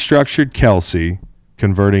 they restructured Kelsey,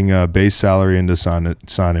 converting base salary into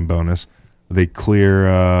signing bonus. They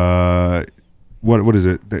clear what is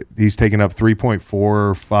it? He's taking up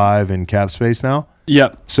 3.45 in cap space now.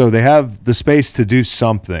 Yep. So they have the space to do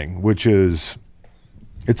something, which is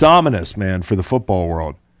it's ominous, man, for the football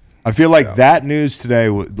world. I feel like that news today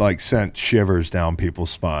like sent shivers down people's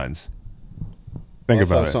spines. Think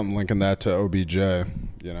about it. Something linking that to OBJ,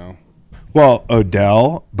 Well,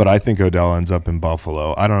 Odell, but I think Odell ends up in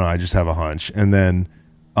Buffalo. I don't know. I just have a hunch. And then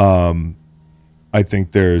I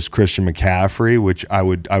think there's Christian McCaffrey, which I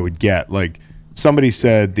would get. Like somebody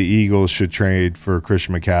said the Eagles should trade for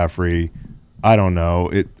Christian McCaffrey. I don't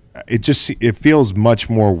know. It feels much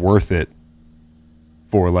more worth it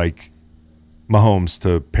for like Mahomes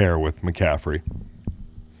to pair with McCaffrey.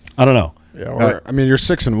 I don't know. Yeah, you're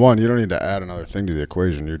 6-1. You don't need to add another thing to the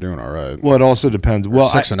equation. You're doing all right. Well, it also depends. Well,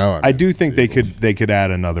 6-0, I do think they could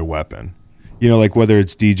add another weapon. Like whether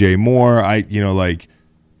it's DJ Moore, like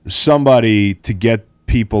somebody to get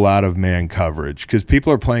people out of man coverage, because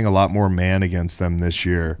people are playing a lot more man against them this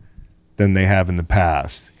year than they have in the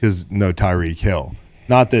past because no Tyreek Hill.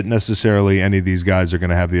 Not that necessarily any of these guys are going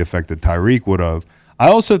to have the effect that Tyreek would have. I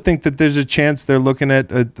also think that there's a chance they're looking at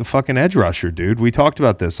the fucking edge rusher, dude. We talked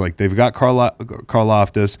about this. Like they've got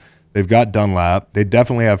Karlaftis, they've got Dunlap, they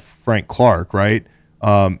definitely have Frank Clark, right?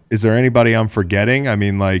 Is there anybody I'm forgetting? I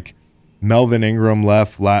mean, like Melvin Ingram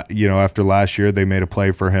left, after last year. They made a play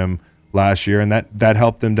for him last year, and that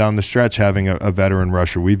helped them down the stretch having a veteran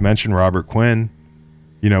rusher. We've mentioned Robert Quinn.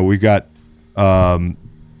 We've got Brian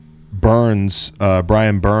Burns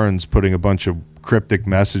putting a bunch of cryptic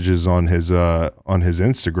messages on his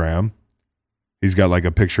Instagram. He's got like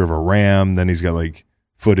a picture of a ram, then he's got like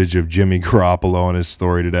footage of Jimmy Garoppolo on his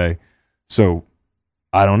story today. So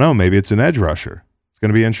I don't know, maybe it's an edge rusher. It's going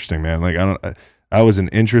to be interesting, man. Like that was an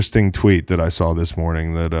interesting tweet that I saw this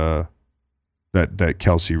morning that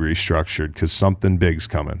Kelsey restructured because something big's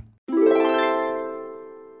coming.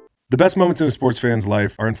 The best moments in a sports fan's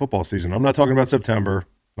life are in football season. I'm not talking about September.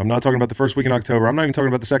 I'm not talking about the first week in October. I'm not even talking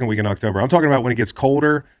about the second week in October. I'm talking about when it gets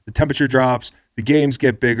colder, the temperature drops, the games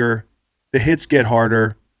get bigger, the hits get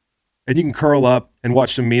harder, and you can curl up and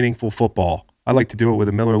watch some meaningful football. I like to do it with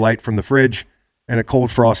a Miller Lite from the fridge and a cold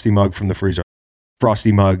Frosty mug from the freezer.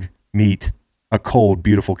 Frosty mug, meat, a cold,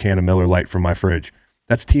 beautiful can of Miller Lite from my fridge.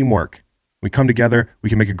 That's teamwork. We come together, we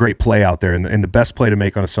can make a great play out there. And the best play to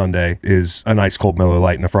make on a Sunday is a nice cold Miller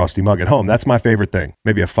Lite and a Frosty mug at home. That's my favorite thing.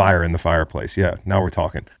 Maybe a fire in the fireplace. Yeah, now we're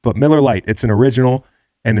talking. But Miller Lite, it's an original,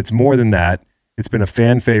 and it's more than that. It's been a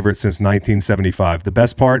fan favorite since 1975. The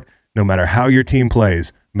best part, no matter how your team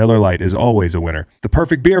plays, Miller Lite is always a winner. The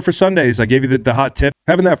perfect beer for Sundays. I gave you the hot tip.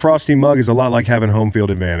 Having that Frosty mug is a lot like having home field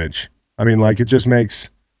advantage. I mean, like it just makes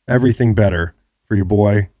everything better for your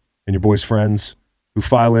boy and your boy's friends who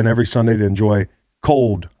file in every Sunday to enjoy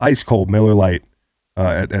cold, ice cold Miller Lite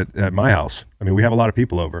at my house. I mean, we have a lot of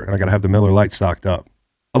people over, and I got to have the Miller Lite stocked up.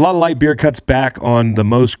 A lot of light beer cuts back on the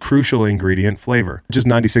most crucial ingredient, flavor. Just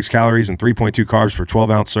 96 calories and 3.2 carbs per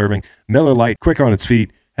 12-ounce serving. Miller Lite, quick on its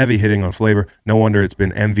feet, heavy hitting on flavor. No wonder it's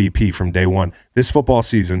been MVP from day one. This football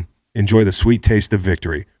season, enjoy the sweet taste of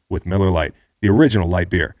victory with Miller Lite, the original light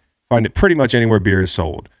beer. Find it pretty much anywhere beer is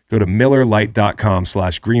sold. Go to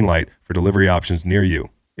MillerLite.com/greenlight for delivery options near you.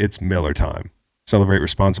 It's Miller time. Celebrate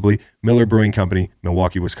responsibly. Miller Brewing Company,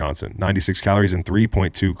 Milwaukee, Wisconsin. 96 calories and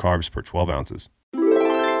 3.2 carbs per 12 ounces.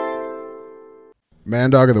 Man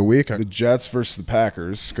dog of the week, the Jets versus the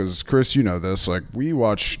Packers. Because, Chris, you know this. Like, we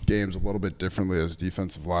watch games a little bit differently as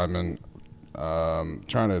defensive linemen.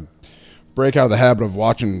 Trying to break out of the habit of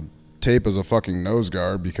watching tape as a fucking nose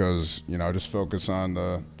guard because, you know, I just focus on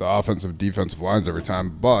the offensive defensive lines every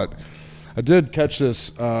time. But I did catch this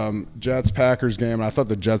Jets-Packers game, and I thought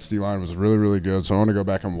the Jets D-line was really, really good. So I want to go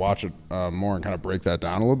back and watch it more and kind of break that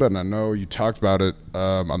down a little bit. And I know you talked about it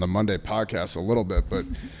on the Monday podcast a little bit, but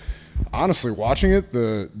honestly, watching it,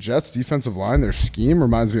 the Jets defensive line, their scheme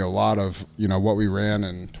reminds me a lot of, you know, what we ran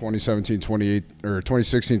in 2016,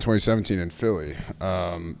 2017 in Philly,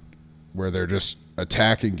 where they're just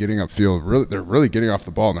attacking, getting upfield. They're really getting off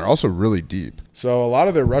the ball, and they're also really deep. So a lot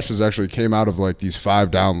of their rushes actually came out of like these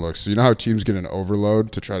 5-down looks. So you know how teams get an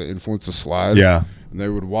overload to try to influence the slide? Yeah. And they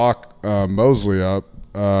would walk Mosley up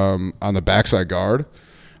on the backside guard.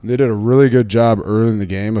 They did a really good job early in the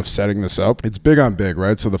game of setting this up. It's big on big,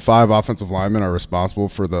 right? So the 5 offensive linemen are responsible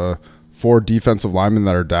for the 4 defensive linemen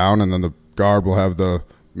that are down, and then the guard will have the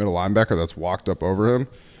middle linebacker that's walked up over him.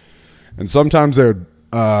 And sometimes they would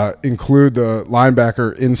include the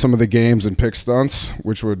linebacker in some of the games and pick stunts,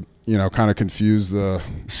 which would, you know, kind of confuse the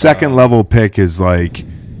Second level pick is like,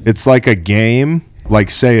 it's like a game, like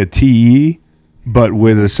say a TE, but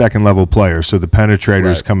with a second level player. So the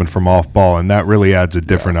penetrator is coming from off ball, and that really adds a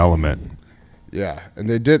different element. Yeah, and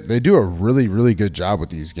they do a really, really good job with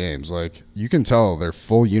these games. Like, you can tell their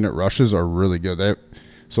full unit rushes are really good.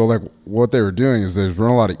 So like what they were doing is they run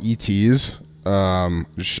a lot of ETs.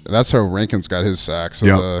 That's how Rankins got his sack.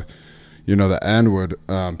 So the end would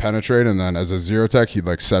penetrate, and then as a zero tech, he'd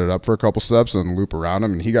like set it up for a couple steps and loop around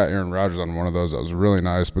him. And he got Aaron Rodgers on one of those. That was really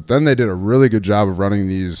nice. But then they did a really good job of running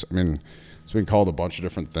these. I mean, it's been called a bunch of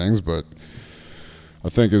different things, but I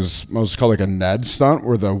think is most called like a Ned stunt,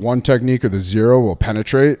 where the 1 technique or the 0 will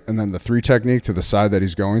penetrate, and then the 3 technique to the side that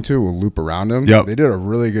he's going to will loop around him. Yep. They did a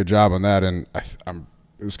really good job on that, and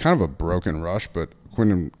it was kind of a broken rush, but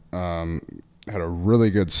Quinn had a really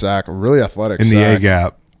good sack, a really athletic In sack. the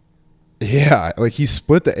A-gap. Yeah, like he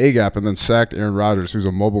split the A-gap and then sacked Aaron Rodgers, who's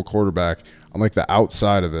a mobile quarterback, on like the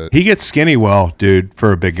outside of it. He gets skinny well, dude,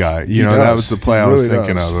 for a big guy. You know, that was the play I was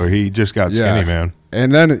thinking of, where he just got skinny, man.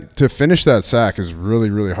 And then to finish that sack is really,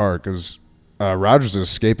 really hard because Rodgers is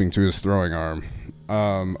escaping to his throwing arm.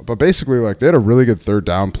 But basically, like, they had a really good third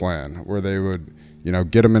down plan where they would, you know,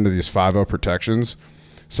 get him into these 5-0 protections.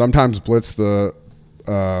 Sometimes blitz the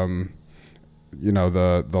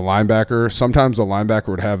linebacker. Sometimes the linebacker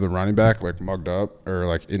would have the running back like mugged up or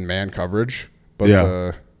like in man coverage, but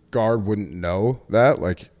the guard wouldn't know that,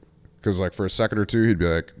 like, because like for a second or two he'd be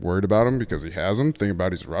like worried about him because he has him, thinking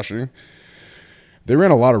about he's rushing. They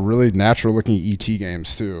ran a lot of really natural looking ET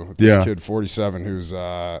games too. This kid 47 who's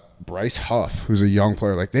Bryce Huff, who's a young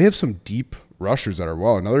player. Like, they have some deep rushers that are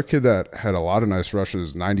well. Another kid that had a lot of nice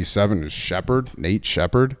rushes, 97, is Shepard, Nate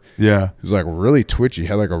Shepard. Yeah. Who's like really twitchy,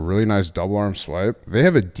 had like a really nice double arm swipe. They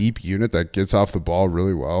have a deep unit that gets off the ball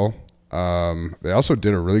really well. They also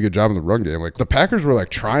did a really good job in the run game. Like, the Packers were like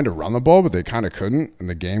trying to run the ball, but they kind of couldn't, and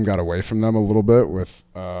the game got away from them a little bit with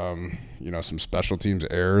some special teams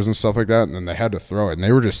errors and stuff like that, and then they had to throw it, and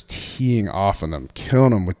they were just teeing off on them,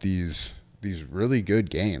 killing them with these really good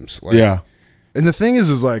games. Like, and the thing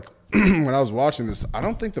is like, when I was watching this, I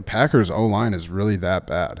don't think the Packers O-line is really that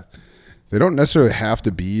bad. They don't necessarily have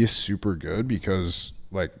to be super good because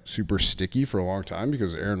like super sticky for a long time,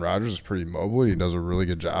 because Aaron Rodgers is pretty mobile and he does a really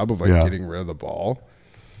good job of like getting rid of the ball.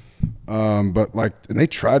 But like, and they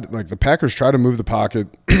tried, like the Packers tried to move the pocket.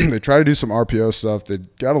 They tried to do some RPO stuff. They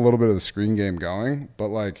got a little bit of the screen game going, but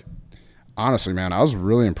like, honestly, man, I was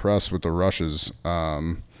really impressed with the rushes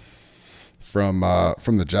from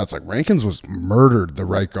the Jets. Like, Rankins was murdered the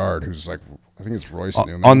right guard, who's like, I think it's Royce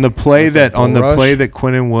Newman. On the play that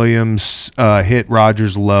Quinnen Williams hit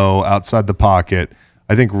Rodgers low outside the pocket,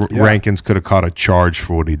 I think Rankins could have caught a charge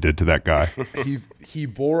for what he did to that guy. He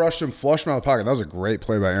bull rushed him, flushed him out of the pocket. That was a great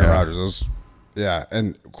play by Aaron Rodgers. Yeah,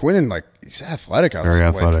 and Quinn, like, he's athletic out, Very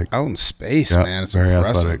athletic. out in space, Yep, man. It's very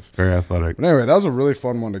impressive. athletic. Very athletic. But anyway, that was a really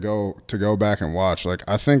fun one to go back and watch. Like,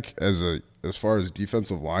 I think as far as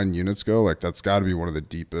defensive line units go, like, that's got to be one of the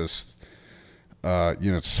deepest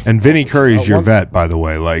units. And Vinny Curry's your one- vet, by the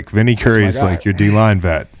way. Like Vinny Curry's guy. like your D-line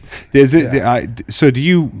vet. Is it? So do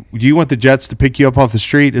you want the Jets to pick you up off the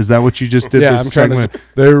street? Is that what you just did? Yeah, this I'm trying segment? to.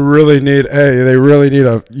 They really need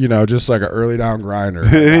a just like an early down grinder.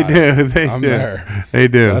 They do. They I'm do. there. They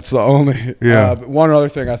do. That's the only. Yeah. But one other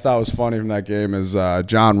thing I thought was funny from that game is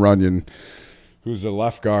John Runyon, who's the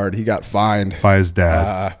left guard. He got fined By his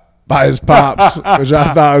dad. by his pops, which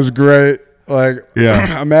I thought was great. Like,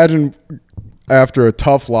 Yeah. imagine after a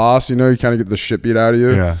tough loss, you kind of get the shit beat out of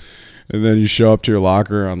you. Yeah. And then you show up to your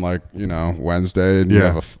locker on Wednesday and you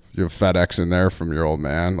Yeah. have you have FedEx in there from your old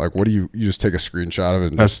man. Like, what do you just take a screenshot of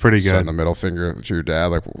it and That's just pretty good. send the middle finger to your dad?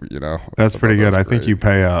 Like, That's pretty good. I great. think you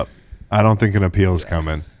pay up. I don't think an appeal's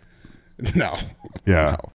coming. No.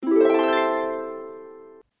 Yeah. No.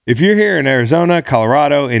 If you're here in Arizona,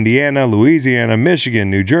 Colorado, Indiana, Louisiana, Michigan,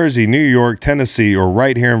 New Jersey, New York, Tennessee, or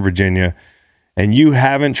right here in Virginia, and you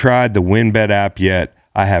haven't tried the WynnBET app yet,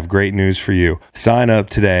 I have great news for you. Sign up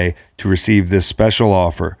today to receive this special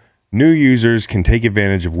offer. New users can take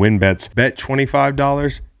advantage of WynnBET's bet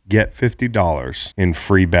 $25, get $50 in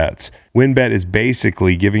free bets. WynnBET is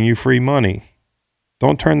basically giving you free money.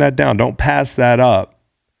 Don't turn that down. Don't pass that up.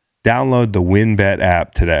 Download the WynnBET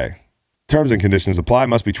app today. Terms and conditions apply.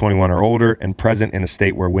 Must be 21 or older and present in a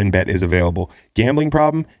state where WynnBET is available. Gambling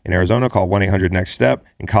problem? In Arizona, call 1-800-NEXT-STEP.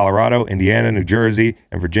 In Colorado, Indiana, New Jersey,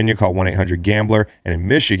 and Virginia, call 1-800-GAMBLER. And in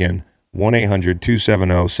Michigan,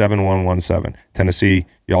 1-800-270-7117. Tennessee,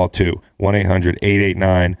 y'all too.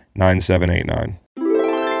 1-800-889-9789.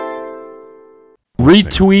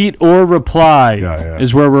 Retweet or reply Yeah.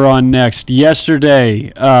 is where we're on next.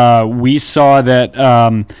 Yesterday, we saw that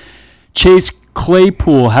Chase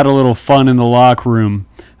Claypool had a little fun in the locker room.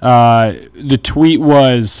 The tweet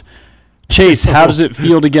was, Chase, how does it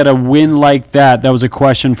feel to get a win like that? That was a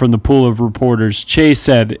question from the pool of reporters. Chase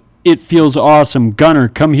said, it feels awesome. Gunner,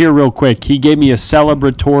 come here real quick. He gave me a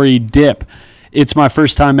celebratory dip. It's my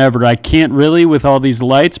first time ever. I can't really with all these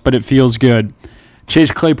lights, but it feels good.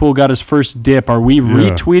 Chase Claypool got his first dip. Are we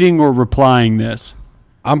retweeting or replying this?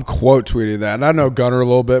 I'm quote tweeting that. And I know Gunner a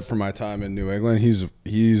little bit from my time in New England. He's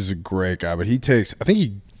a great guy, but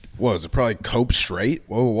probably Cope Straight?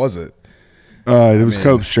 What was it? It was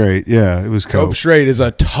Cope Straight. Yeah, it was Cope Cope. Straight is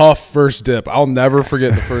a tough first dip. I'll never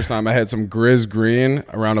forget the first time I had some Grizz Green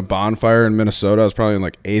around a bonfire in Minnesota. I was probably in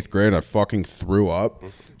like 8th grade. I fucking threw up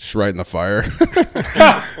just right in the fire.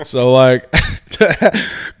 So like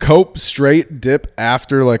Cope Straight dip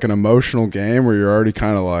after like an emotional game where you're already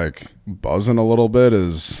kind of like buzzing a little bit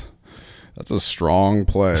that's a strong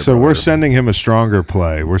play. So brother. we're sending him a stronger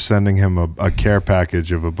play. We're sending him a care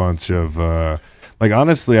package of a bunch of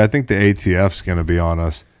honestly, I think the ATF's going to be on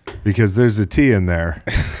us because there's a T in there,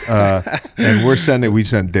 and we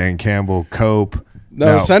sent Dan Campbell, Cope.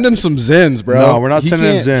 No, send him some Zins, bro. No, we're not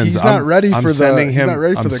sending him Zins. He's not ready for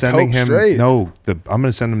the Cope Straight. No, I'm going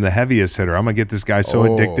to send him the heaviest hitter. I'm going to get this guy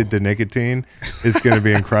so addicted to nicotine. It's going to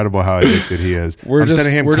be incredible how addicted he is. We're just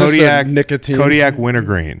a nicotine. Kodiak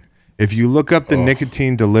Wintergreen. If you look up the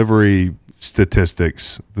nicotine delivery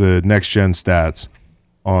statistics, the next gen stats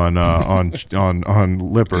on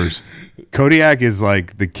Lippers, Kodiak is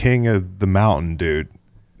like the king of the mountain, dude.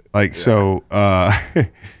 Like so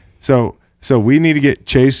we need to get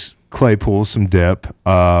Chase Claypool some dip,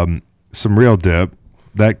 some real dip.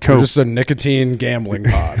 That Coke, just a nicotine gambling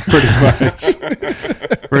pod.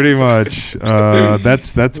 pretty much.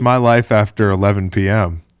 That's my life after 11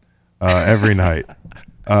 p.m. Every night.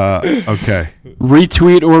 Okay.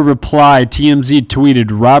 Retweet or reply. TMZ tweeted,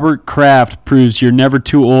 Robert Kraft proves you're never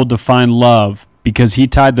too old to find love because he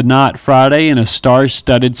tied the knot Friday in a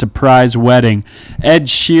star-studded surprise wedding. Ed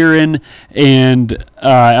Sheeran and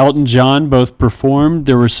Elton John both performed.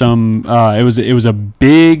 There were some. It was a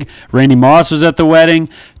big. Randy Moss was at the wedding.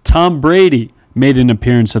 Tom Brady made an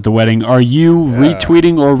appearance at the wedding. Are you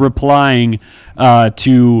retweeting or replying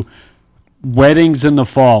to weddings in the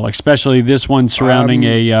fall, especially this one surrounding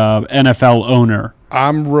a NFL owner?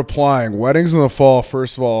 I'm replying. Weddings in the fall,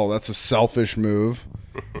 first of all, that's a selfish move,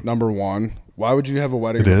 number one. Why would you have a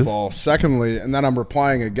wedding in the fall? Secondly, and then I'm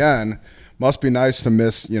replying again, must be nice to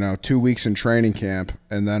miss, 2 weeks in training camp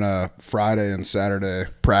and then a Friday and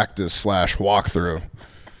Saturday practice / walkthrough.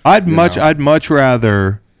 I'd much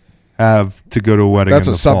rather have to go to a wedding That's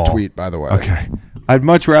in a the fall. subtweet, by the way. Okay. I'd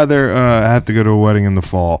much rather have to go to a wedding in the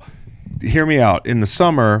fall. Hear me out. In the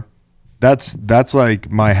summer, that's like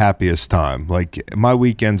my happiest time. Like my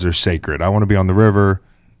weekends are sacred. I want to be on the river.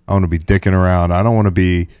 I want to be dicking around. I don't want to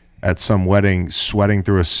be at some wedding sweating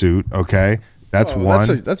through a suit. Okay, that's one.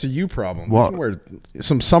 That's a you problem. Well, You can wear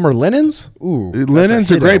some summer linens. Ooh, that's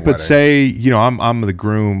linens a are hit at a great, but wedding. say I'm the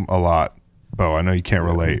groom a lot. Bo, I know you can't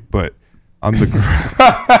relate, but I'm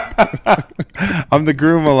the I'm the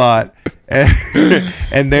groom a lot,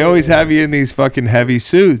 and they always have you in these fucking heavy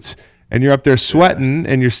suits, and you're up there sweating,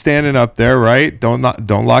 and you're standing up there, right? Don't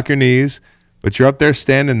lock your knees, but you're up there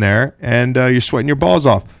standing there, and you're sweating your balls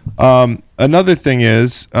off. Another thing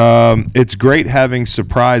is, it's great having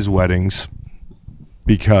surprise weddings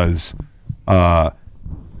because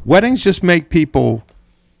weddings just make people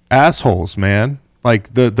assholes, man.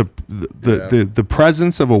 Like the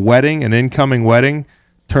presence of a wedding, an incoming wedding,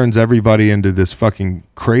 turns everybody into this fucking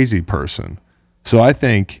crazy person. So I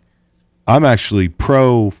think I'm actually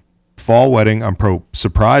pro fall wedding. I'm pro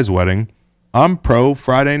surprise wedding. I'm pro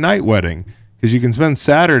Friday night wedding because you can spend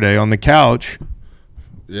Saturday on the couch,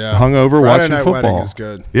 hungover, Friday watching night football. Wedding is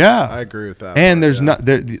good. Yeah, I agree with that. And part,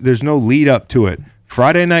 there's no lead up to it.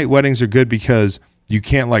 Friday night weddings are good because you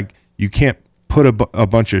can't put a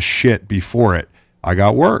bunch of shit before it. I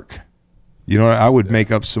got work. You know, I would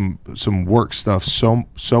make up some work stuff so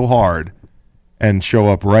hard and show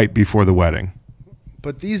up right before the wedding.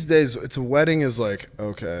 But these days, it's a wedding is like,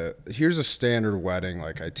 okay, here's a standard wedding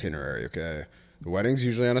like itinerary. Okay, the wedding's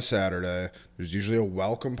usually on a Saturday. There's usually a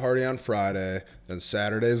welcome party on Friday. Then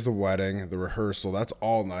Saturday is the wedding, the rehearsal. That's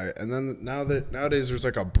all night. And then nowadays there's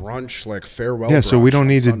like a brunch, like farewell. Yeah, so brunch we don't on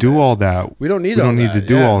need to do Sundays. all that. We don't need. We don't all need that. to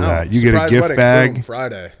do Yeah, all no. that. You get a Surprise gift wedding, bag. boom,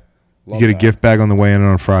 Friday. You get a gift bag on the way in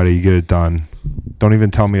on Friday. You get it done. Don't even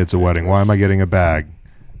tell me it's a wedding. Why am I getting a bag?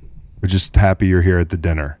 We're just happy you're here at the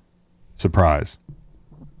dinner. Surprise.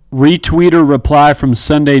 Retweet or reply from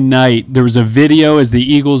Sunday night. There was a video as the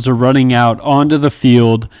Eagles are running out onto the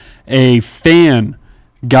field. A fan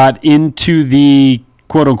got into the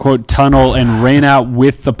quote-unquote tunnel and ran out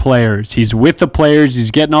with the players. He's with the players.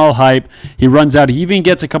 He's getting all hype. He runs out. He even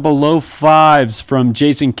gets a couple low fives from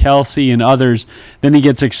Jason Kelsey and others. Then he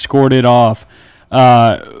gets escorted off.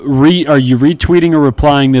 Are you retweeting or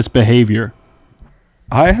replying this behavior?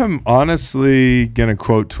 I am honestly going to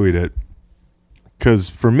quote tweet it because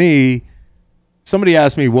for me, somebody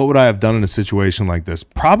asked me, what would I have done in a situation like this?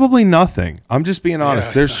 Probably nothing. I'm just being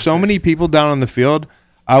honest. There's so many people down on the field.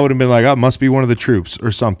 I would have been like, oh, must be one of the troops or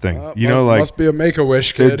something. Must be a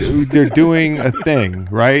Make-A-Wish kid. They're doing a thing,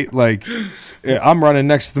 right? Like, I'm running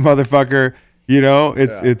next to the motherfucker. You know,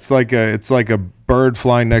 it's like a bird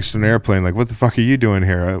flying next to an airplane. Like, what the fuck are you doing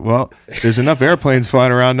here? Well, there's enough airplanes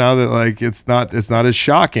flying around now that like it's not as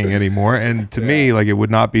shocking anymore. And to me, like, it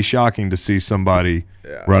would not be shocking to see somebody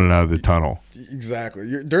running out of the tunnel.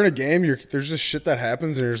 Exactly. During a game, there's just shit that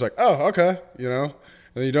happens, and you're just like, oh, okay, you know.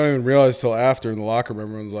 And you don't even realize till after in the locker room,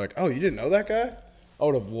 everyone's like, oh, you didn't know that guy? I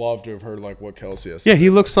would have loved to have heard like what Kelsey has. Yeah, said. he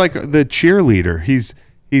looks like the cheerleader. He's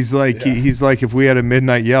like he's like if we had a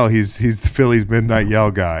midnight yell, he's the Phillies midnight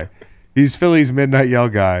yell guy. He's Phillies midnight yell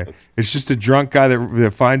guy. It's just a drunk guy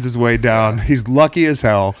that finds his way down. He's lucky as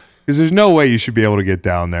hell because there's no way you should be able to get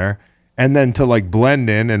down there. And then to like blend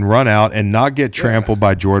in and run out and not get trampled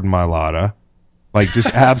by Jordan Mailata. Like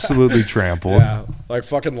just absolutely trampled. Yeah, like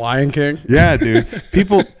fucking Lion King. Yeah, dude.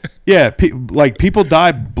 People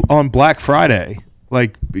die on Black Friday.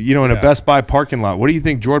 Like, you know, in a Best Buy parking lot. What do you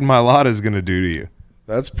think Jordan Mailata is going to do to you?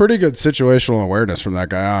 That's pretty good situational awareness from that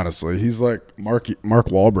guy, honestly. He's like Mark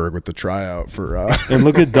Wahlberg with the tryout for And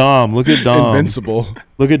look at Dom. Invincible.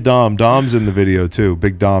 Look at Dom. Dom's in the video too.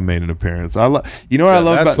 Big Dom made an appearance. I love That's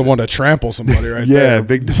about the one to trample somebody right yeah, there.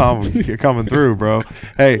 Big Dom coming through, bro.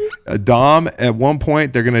 Hey, Dom, at one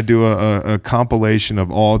point they're going to do a compilation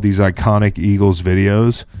of all these iconic Eagles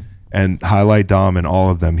videos and highlight Dom in all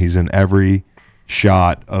of them. He's in every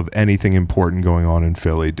shot of anything important going on in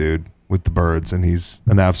Philly, dude, with the birds, and he's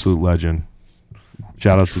an absolute legend.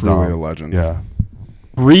 Shout out to Dom. Truly a legend. Yeah.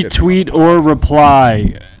 Retweet or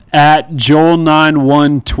reply at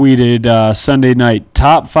Joel91 tweeted Sunday night,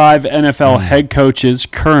 top 5 NFL head coaches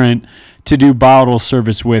current to do bottle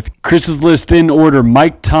service with. Chris's list in order: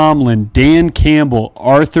 Mike Tomlin, Dan Campbell,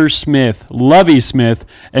 Arthur Smith, Lovie Smith,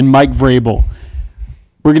 and Mike Vrabel.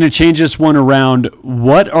 We're going to change this one around.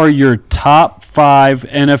 What are your top 5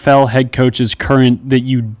 NFL head coaches current that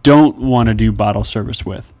you don't want to do bottle service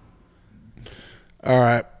with? All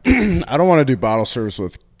right. I don't want to do bottle service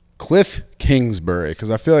with Cliff Kingsbury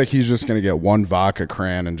because I feel like he's just going to get one vodka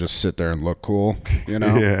cran and just sit there and look cool, you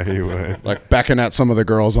know? Yeah, he would. Like beckon at some of the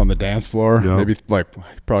girls on the dance floor. Yep. Maybe like he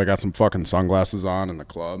probably got some fucking sunglasses on in the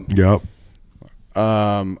club. Yep.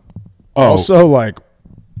 Also, like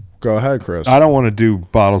Go ahead, Chris. I don't want to do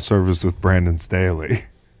bottle service with Brandon Staley.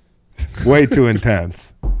 Way too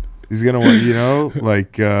intense. He's gonna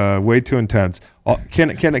want, way too intense.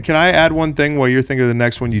 Can I add one thing while you're thinking of the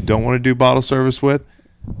next one you don't want to do bottle service with?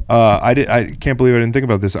 I can't believe I didn't think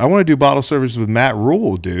about this. I want to do bottle service with Matt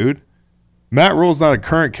Rule, dude. Matt Rule's not a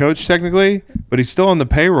current coach technically, but he's still on the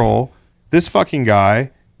payroll. This fucking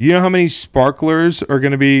guy, you know how many sparklers are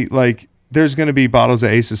going to be like? There's going to be bottles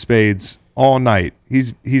of Ace of Spades all night.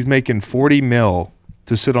 He's making $40 million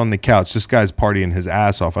to sit on the couch. This guy's partying his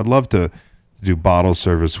ass off. I'd love to do bottle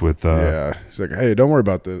service with. Yeah, he's like, hey, don't worry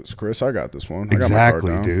about this, Chris. I got this one. Exactly, I got my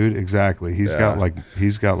card down. dude. Exactly. He's got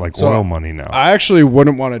like So, oil money now. I actually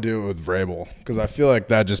wouldn't want to do it with Vrabel because I feel like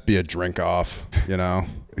that'd just be a drink off, you know?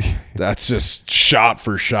 That's just shot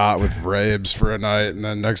for shot with Vrabes for a night, and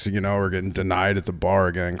then next thing you know, we're getting denied at the bar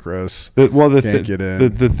again, Chris. The get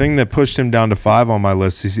in. The thing that pushed him down to 5 on my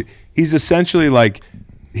list is he's essentially like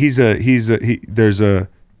there's a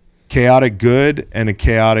chaotic good and a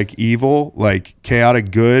chaotic evil. Like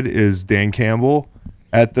chaotic good is Dan Campbell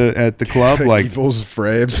at the club, like Evil's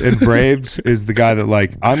Vrabes. and Vrabes is the guy that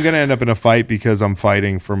like I'm gonna end up in a fight because I'm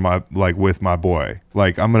fighting for my with my boy.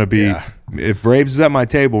 Like I'm gonna be if Vrabes is at my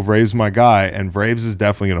table, Vrabes is my guy, and Vrabes is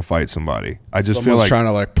definitely gonna fight somebody. I just feel like trying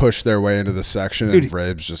to like push their way into the section, and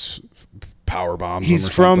Vrabes just power bombs. He's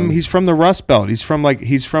from the Rust Belt. He's from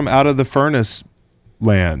out of the furnace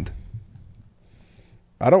land.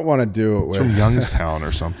 I don't want to do it with From Youngstown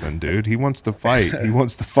or something, dude. He wants to fight. He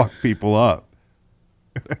wants to fuck people up.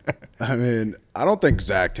 I mean, I don't think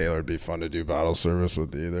Zach Taylor would be fun to do bottle service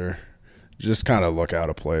with either. Just kind of look out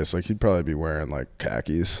of place. Like he'd probably be wearing like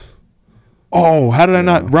khakis. Oh, how did I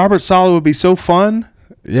not? Robert Saleh would be so fun.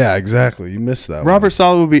 Yeah, exactly. You missed that. Robert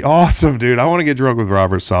Saleh would be awesome, dude. I want to get drunk with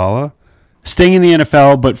Robert Saleh. Staying in the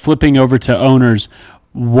NFL, but flipping over to owners.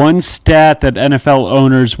 One stat that NFL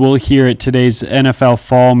owners will hear at today's NFL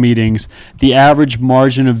fall meetings, the average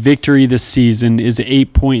margin of victory this season is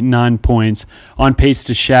 8.9 points, on pace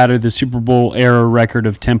to shatter the Super Bowl era record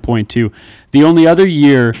of 10.2. The only other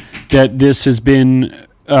year that this has been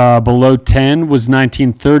below 10 was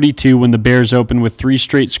 1932 when the Bears opened with 3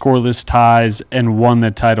 straight scoreless ties and won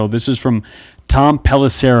the title. This is from Tom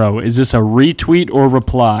Pelissero. Is this a retweet or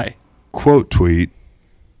reply? Quote tweet.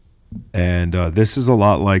 And this is a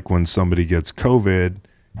lot like when somebody gets COVID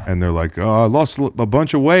and they're like, oh, I lost a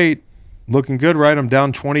bunch of weight. Looking good, right? I'm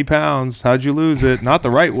down 20 pounds. How'd you lose it? Not the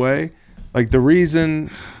right way. Like the reason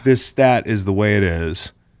this stat is the way it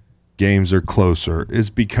is, games are closer, is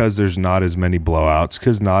because there's not as many blowouts,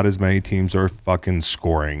 because not as many teams are fucking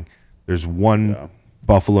scoring. There's one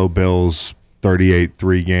Buffalo Bills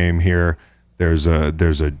 38-3 game here. There's a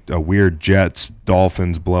weird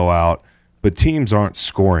Jets-Dolphins blowout. But teams aren't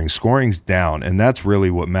scoring. Scoring's down, and that's really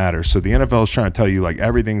what matters. So the NFL is trying to tell you, like,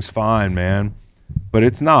 everything's fine, man. But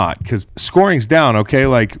it's not, because scoring's down, okay?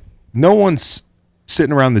 Like, no one's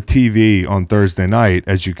sitting around the TV on Thursday night,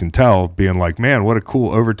 as you can tell, being like, man, what a cool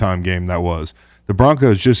overtime game that was. The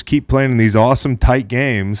Broncos just keep playing these awesome, tight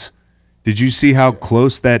games. Did you see how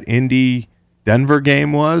close that Indy-Denver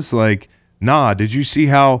game was? Like, nah. Did you see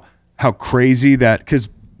how crazy that – because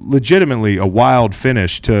 – legitimately a wild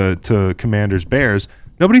finish to Commanders Bears.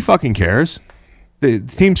 Nobody fucking cares. The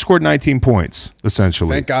team scored 19 points essentially.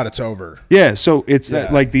 Thank God it's over. Yeah, so it's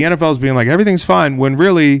that like the NFL is being like everything's fine when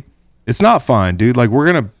really it's not fine, dude. Like we're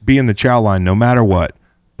gonna be in the chow line no matter what,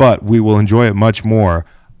 but we will enjoy it much more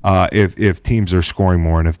if teams are scoring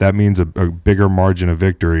more, and if that means a bigger margin of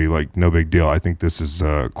victory, like no big deal. I think this is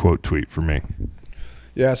a quote tweet for me.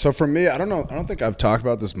 Yeah, so for me, I don't know. I don't think I've talked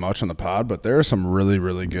about this much on the pod, but there are some really,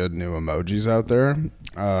 really good new emojis out there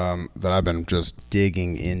that I've been just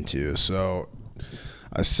digging into. So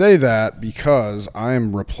I say that because I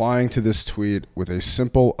am replying to this tweet with a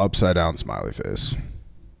simple upside-down smiley face.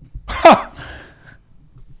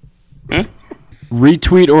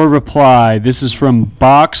 Retweet or reply. This is from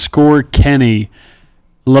Box Score Kenny.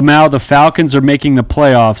 Lamau, the Falcons are making the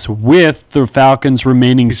playoffs with the Falcons'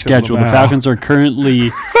 remaining schedule. The Falcons are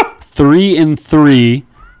currently 3-3.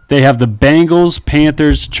 They have the Bengals,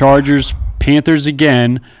 Panthers, Chargers, Panthers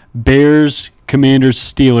again, Bears, Commanders,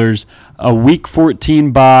 Steelers, a Week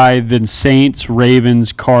 14 bye, then Saints,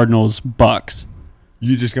 Ravens, Cardinals, Bucks.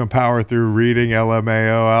 You just gonna power through reading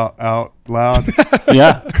LMAO out loud?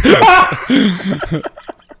 Yeah.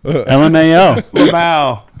 LMAO.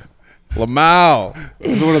 Lamau.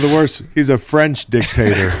 He's one of the worst. He's a French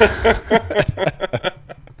dictator.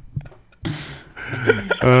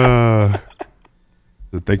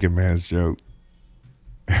 The thinking man's joke.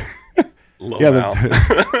 Yeah,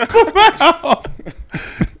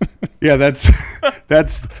 yeah, that's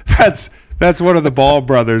That's one of the Ball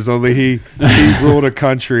brothers. Only he ruled a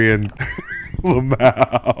country in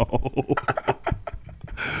Lamau.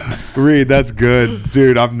 Reed, that's good,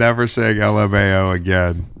 dude. I'm never saying LMAO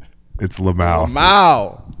again. It's Lamau.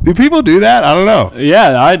 Wow. Do people do that? I don't know.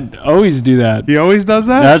 Yeah, I'd always do that. He always does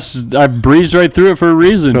that. I breezed right through it for a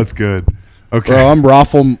reason. That's good. Okay. Bro, I'm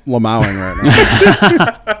raffle lamowing right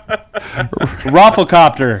now.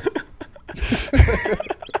 Rafflecopter.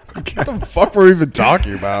 What the fuck were we even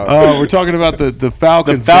talking about? Oh, we're talking about the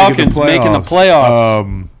Falcons. The Falcons making the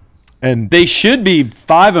playoffs. And They should be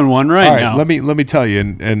 5-1 right all right, now. let me tell you,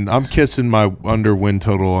 and I'm kissing my under win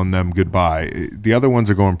total on them goodbye. The other ones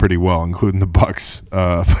are going pretty well, including the Bucks.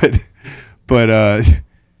 But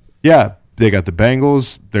yeah, they got the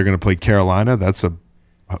Bengals. They're going to play Carolina.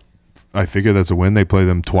 I figure that's a win. They play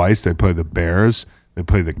them twice. They play the Bears. They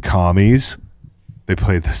play the Commies. They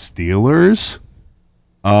play the Steelers.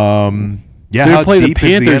 Yeah, They how play the deep is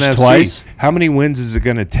Panthers NFC? twice. How many wins is it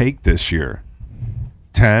going to take this year?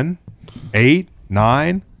 10, 8,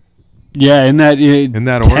 9, Yeah, in that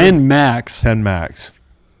that 10 order? max. 10 max.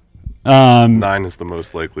 9 is the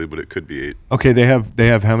most likely, but it could be 8. Okay, they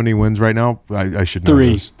have how many wins right now? I should know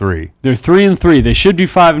 3. this. 3. They're 3-3. They should be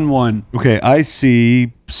 5-1. Okay, I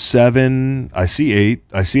see 7. I see 8.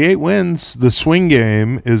 I see 8 wins. The swing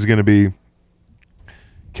game is going to be: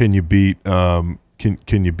 can you beat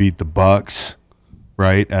can you beat the Bucks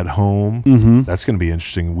right at home? Mm-hmm. That's going to be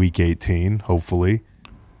interesting. Week 18, hopefully.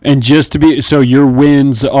 And just to be so, your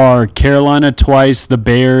wins are Carolina twice, the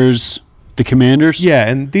Bears, the Commanders. Yeah,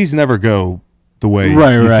 and these never go the way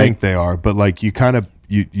you think they are, but like you kind of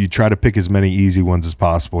you try to pick as many easy ones as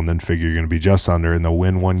possible, and then figure you're going to be just under, and they'll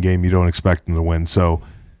win one game you don't expect them to win. So,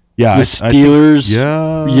 yeah, The Steelers,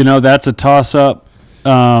 you know, that's a toss-up.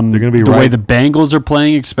 They're going to be the way right. the Bengals are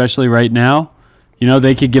playing, especially right now. You know,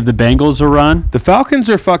 they could give the Bengals a run. The Falcons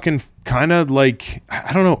are fucking kind of like,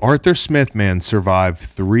 I don't know, Arthur Smith, man, survived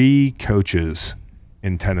 3 coaches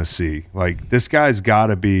in Tennessee. Like, this guy's got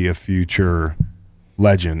to be a future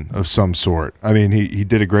legend of some sort. I mean, he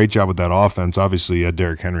did a great job with that offense. Obviously, he had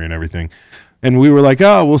Derrick Henry and everything. And we were like,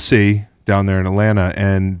 oh, we'll see down there in Atlanta.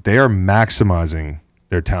 And they are maximizing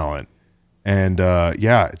their talent. And,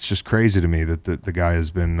 yeah, it's just crazy to me that the guy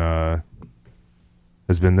has been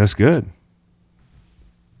this good.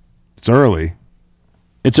 It's early.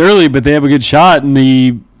 It's early, but they have a good shot, and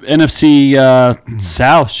the NFC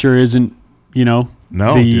South sure isn't, No,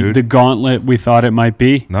 dude. the gauntlet we thought it might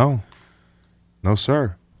be. No,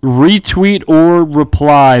 sir. Retweet or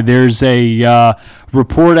reply. There's a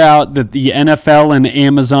report out that the NFL and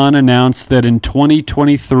Amazon announced that in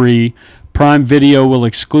 2023, Prime Video will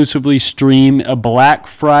exclusively stream a Black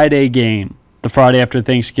Friday game, the Friday after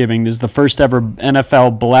Thanksgiving. This is the first ever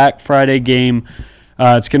NFL Black Friday game.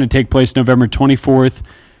 It's going to take place November 24th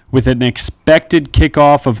with an expected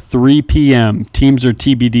kickoff of 3 p.m. Teams are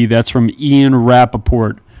TBD. That's from Ian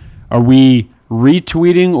Rappaport. Are we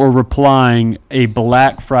retweeting or replying a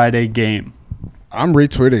Black Friday game? I'm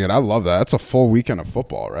retweeting it. I love that. That's a full weekend of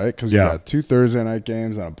football, right? Because you Yeah. got 2 Thursday night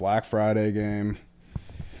games and a Black Friday game.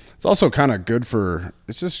 It's also kind of good for.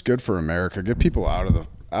 It's just good for America. Get people out of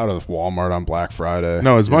Walmart on Black Friday.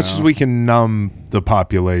 No, as much as we can numb the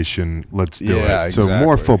population, let's do Yeah, it. So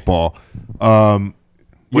more exactly. football.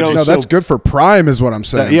 That's good for Prime, is what I'm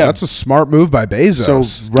saying. yeah. That's a smart move by Bezos. So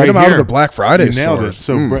Get right them out here, of the Black Friday you nailed it.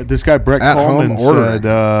 stores. So this guy Brett At Coleman home ordering.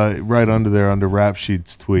 said right under there under Rap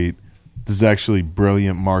Sheet's tweet, "This is actually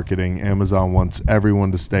brilliant marketing. Amazon wants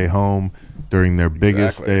everyone to stay home during their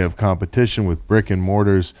biggest Exactly. day of competition with brick and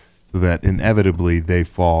mortars, so that inevitably they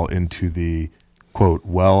fall into the quote,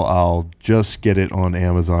 well, I'll just get it on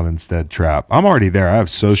Amazon instead trap." I'm already there. I have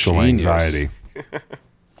social Genius. anxiety.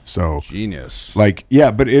 So Genius. like,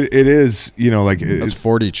 yeah, but it is, like That's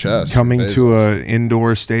 40 chess. coming for to Bezos. an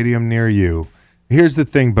indoor stadium near you. Here's the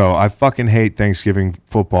thing, Bo. I fucking hate Thanksgiving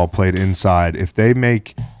football played inside. If they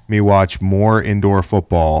make me watch more indoor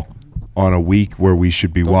football on a week where we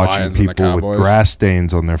should be watching Lions and the people with Cowboys. grass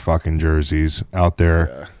stains on their fucking jerseys out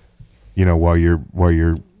there, while you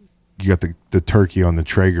got the turkey on the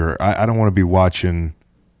Traeger. I don't want to be watching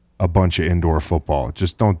a bunch of indoor football.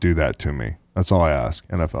 Just don't do that to me. That's all I ask.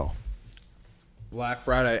 NFL. Black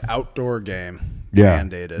Friday outdoor game. Yeah.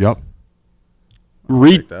 Mandated. Yep. I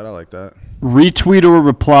like that. I like that. Retweet or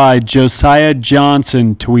reply. Josiah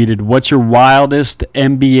Johnson tweeted, "What's your wildest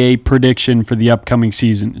NBA prediction for the upcoming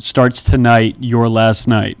season? It starts tonight, your last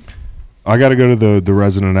night." I got to go to the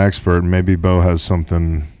resident expert. Maybe Bo has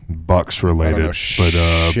something Bucks I related. don't know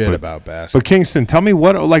shit but about basketball. But Kingston, tell me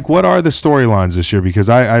what are the storylines this year, because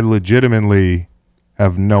I legitimately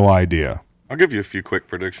have no idea. I'll give you a few quick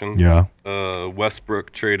predictions. Yeah.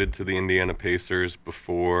 Westbrook traded to the Indiana Pacers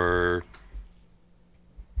before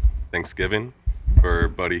Thanksgiving for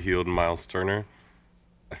Buddy Hield and Miles Turner.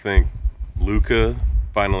 I think Luka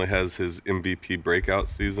finally has his MVP breakout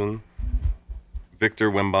season.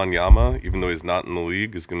 Victor Wembanyama, even though he's not in the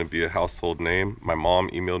league, is going to be a household name. My mom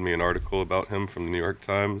emailed me an article about him from the New York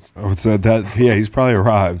Times. Oh, so that yeah, he's probably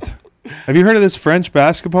arrived. Have you heard of this French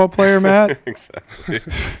basketball player, Matt? Exactly.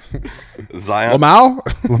 Zion. Lamau?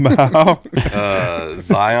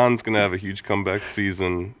 Zion's going to have a huge comeback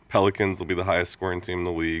season. Pelicans will be the highest scoring team in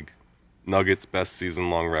the league. Nuggets, best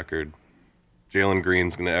season-long record. Jalen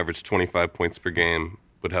Green's going to average 25 points per game,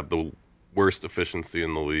 but have the worst efficiency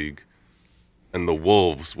in the league. And the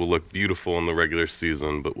Wolves will look beautiful in the regular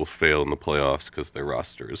season, but will fail in the playoffs because their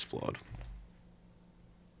roster is flawed.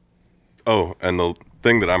 Oh, and the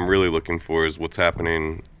thing that I'm really looking for is what's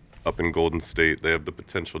happening up in Golden State. They have the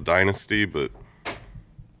potential dynasty, but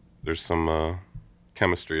there's some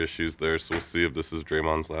chemistry issues there, so we'll see if this is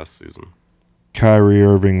Draymond's last season. Kyrie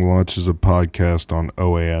Irving launches a podcast on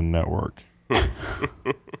OAN Network.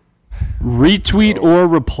 Retweet or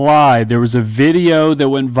reply. There was a video that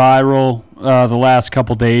went viral the last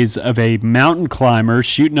couple days of a mountain climber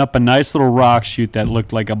shooting up a nice little rock chute that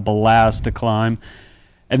looked like a blast to climb.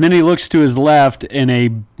 And then he looks to his left, and a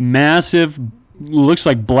massive, looks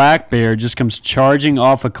like black bear just comes charging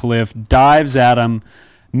off a cliff, dives at him,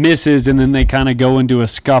 misses, and then they kind of go into a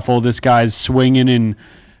scuffle. This guy's swinging and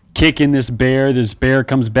kicking this bear. This bear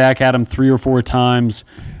comes back at him 3 or 4 times.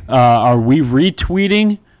 Are we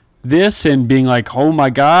retweeting this and being like, oh my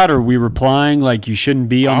God? Or are we replying like you shouldn't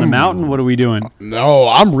be on the mountain? What are we doing? No,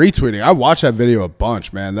 I'm retweeting. I watched that video a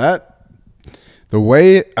bunch, man. That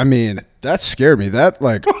scared me. That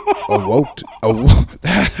like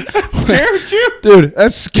Scared you? dude,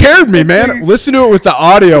 that scared me, man. Listen to it with the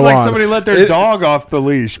audio It's like on. somebody let their dog off the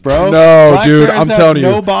leash, bro. No, Black dude, bears I'm have telling you.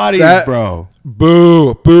 no bodies, That- bro.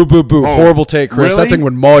 Boo, boo, boo, boo. Horrible take, Chris. really? That thing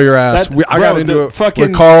would maul your ass. That- I got bro, into the it fucking-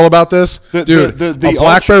 with Carl about this. the- Dude, the a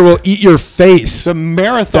black ultra- bear will eat your face. The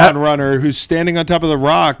marathon That- runner who's standing on top of the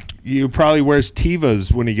rock, you probably wears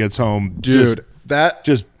Tevas when he gets home. Dude, that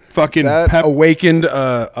just fucking that awakened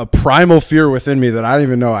a primal fear within me that I didn't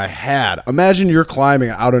even know I had. Imagine you're climbing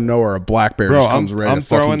out of nowhere, a black bear Bro, just comes ready I'm to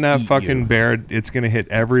throwing that eat fucking you. bear. It's gonna hit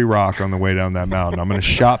every rock on the way down that mountain. I'm gonna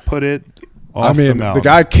shot put it off I mean, the the mountain.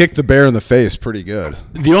 guy kicked the bear in the face pretty good.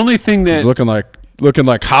 The only thing that He's looking like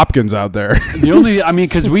Hopkins out there.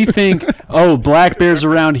 because we think, oh, black bears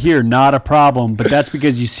around here, not a problem. But that's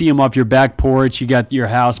because you see them off your back porch. You got your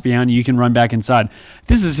house behind you. You can run back inside.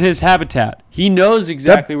 This is his habitat. He knows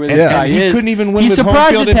exactly where this yeah. guy and he is. couldn't even win He with home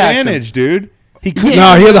surprise field attacks him. advantage, dude. He couldn't.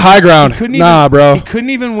 No, he had the high ground. He couldn't Nah, even, bro. He couldn't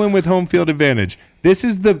even win with home field advantage. This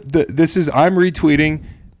is I'm retweeting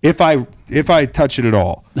if I touch it at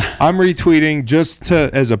all. I'm retweeting just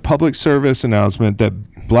as a public service announcement that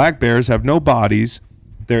black bears have no bodies.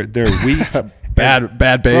 They're weak.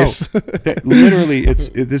 Bad base. Bro, literally,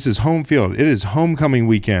 this is home field. It is homecoming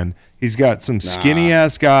weekend. He's got some skinny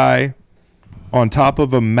ass guy on top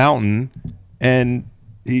of a mountain, and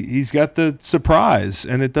he's got the surprise,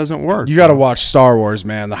 and it doesn't work. You got to watch Star Wars,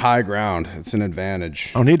 man. The high ground. It's an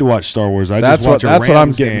advantage. I don't need to watch Star Wars. That's just watch what I'm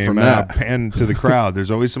Rams getting game from and I that. pan to the crowd.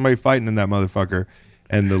 There's always somebody fighting in that motherfucker,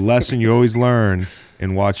 and the lesson you always learn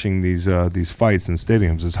in watching these fights in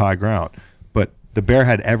stadiums is high ground. But the bear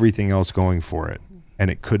had everything else going for it, and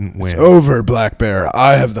it couldn't win. Over, black bear.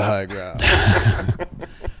 I have the high ground.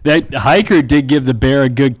 That hiker did give the bear a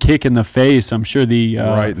good kick in the face. I'm sure the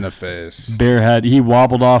Right in the face. bear he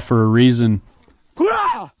wobbled off for a reason.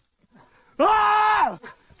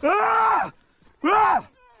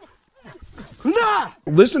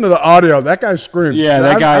 Listen to the audio. That guy screams. Yeah,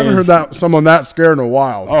 that guy I haven't is- heard someone that scared in a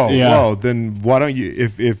while. Oh, Yeah. well, then why don't you?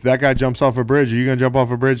 If that guy jumps off a bridge, are you gonna jump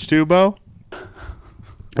off a bridge too, Bo?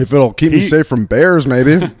 If it'll keep me He- safe from bears,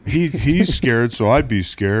 maybe. He's scared, so I'd be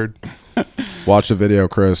scared. Watch the video,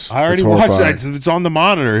 Chris. I already It's watched horrifying. that. It's on the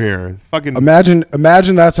monitor here. Fucking Imagine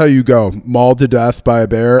that's how you go, mauled to death by a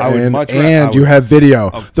bear, I would and much ra- I you would- have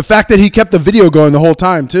video. The fact that he kept the video going the whole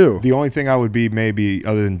time too. the only thing I would be maybe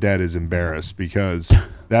other than dead is embarrassed because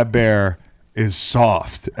that bear is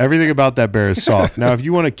soft. Everything about that bear is soft. Now, if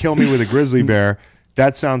you want to kill me with a grizzly bear,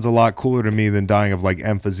 that sounds a lot cooler to me than dying of like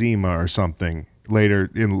emphysema or something later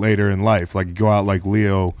in life. Like you go out like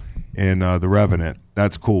Leo in The Revenant.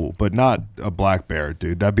 That's cool, but not a black bear,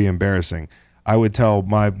 dude. That'd be embarrassing. I would tell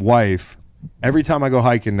my wife every time I go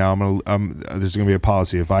hiking now. There's gonna be a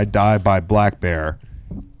policy. If I die by black bear,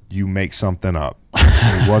 you make something up.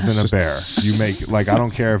 It wasn't a bear. You make like I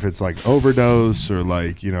don't care if it's like overdose or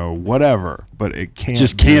like whatever, but it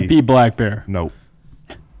can't be black bear. Nope,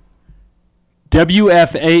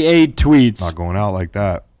 WFAA tweets. not going out like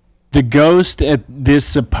that. The ghost at this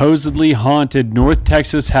supposedly haunted North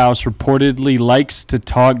Texas house reportedly likes to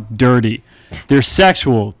talk dirty. They're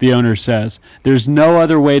sexual, the owner says. There's no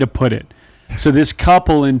other way to put it. So this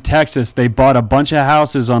couple in Texas, they bought a bunch of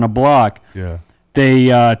houses on a block. Yeah. They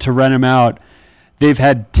to rent them out. They've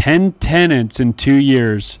had 10 tenants in 2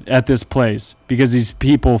 years at this place because these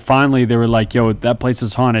people finally they were like, "Yo, that place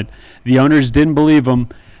is haunted." The owners didn't believe them.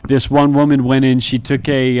 This one woman went in. She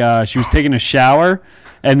was taking a shower,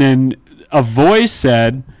 and then a voice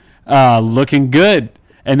said, "Looking good."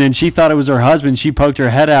 And then she thought it was her husband. She poked her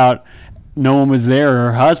head out. No one was there.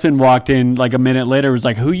 Her husband walked in like a minute later. Was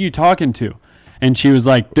like, "Who are you talking to?" And she was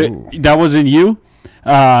like, "That wasn't you."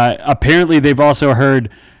 Apparently, they've also heard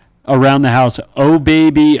around the house, oh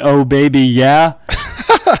baby, yeah."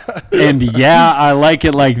 And yeah, I like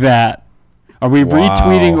it like that. Are we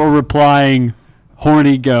retweeting or replying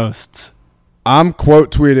horny ghosts? I'm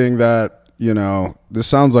quote tweeting that, this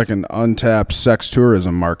sounds like an untapped sex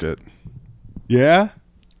tourism market. Yeah.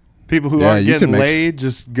 People who Yeah, aren't you getting can laid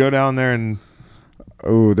just go down there and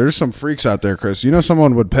Oh, there's some freaks out there, Chris.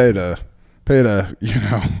 Someone would pay to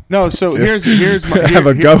no. So here's my have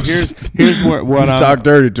a ghost. Here's what I'm talk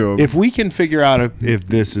dirty to him. If we can figure out if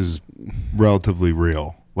this is relatively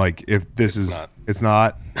real, like if this is not. it's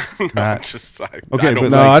not. Matt? Just Okay, I don't but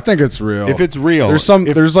no, like, I think it's real. if it's real,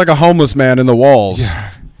 there's like a homeless man in the walls.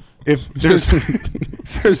 if there's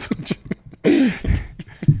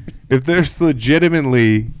if there's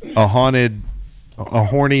legitimately a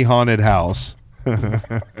horny haunted house.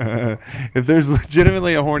 If there's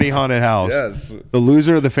legitimately a horny haunted house, Yes. the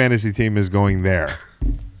loser of the fantasy team is going there.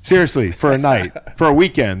 Seriously, for a night, for a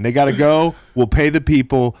weekend, they got to go. We'll pay the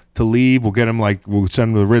people to leave. We'll get them we'll send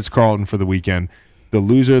them to the Ritz-Carlton for the weekend. The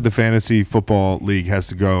loser of the fantasy football league has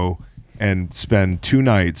to go and spend 2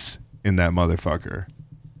 nights in that motherfucker.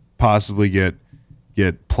 Possibly get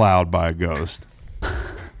plowed by a ghost.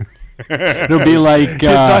 It'll be like It's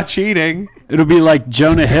not cheating. it'll be like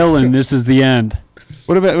Jonah Hill in This Is the End.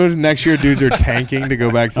 What if next year dudes are tanking to go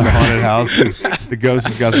back to the haunted house? The ghost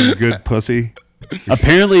has got some good pussy.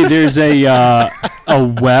 Apparently, there's a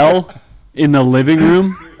well in the living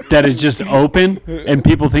room that is just open, and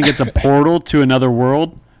people think it's a portal to another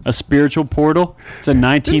world, a spiritual portal. It's a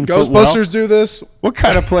 19-foot well. Ghostbusters do this? What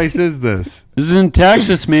kind of place is this? This is in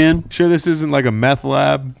Texas, man. Sure this isn't like a meth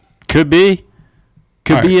lab? Could be.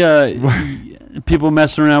 Could All be people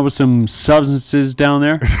messing around with some substances down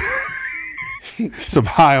there. Some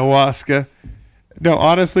ayahuasca? No,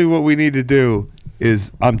 honestly, what we need to do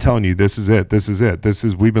is, I'm telling you, this is it.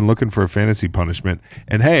 We've been looking for a fantasy punishment.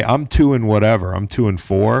 And hey, I'm 2 and whatever. I'm 2 and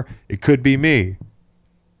 4. It could be me.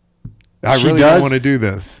 I She really does- don't want to do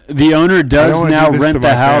this. The owner does wanna now do this to rent my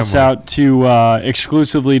the house family. out to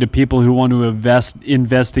exclusively to people who want to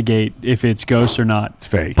investigate if it's ghosts or not. It's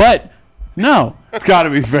fake. But no, It's got to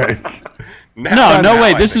be fake. no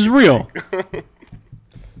way. This is real.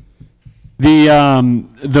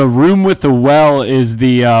 The room with the well is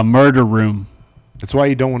the murder room. That's why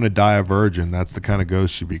you don't want to die a virgin. That's the kind of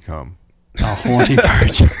ghost you become. A horny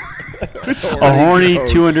virgin. A horny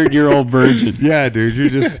 200-year-old virgin. Yeah, dude. You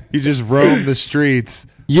just roam the streets.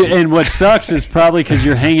 And what sucks is probably because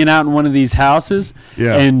you're hanging out in one of these houses,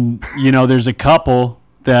 Yeah. and there's a couple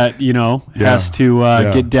that has to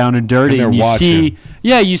get down and dirty, And they're watching.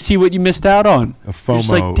 you see what you missed out on. A You're just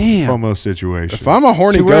like, damn. FOMO situation. If I'm a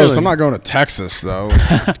horny Too ghost, early. I'm not going to Texas, though.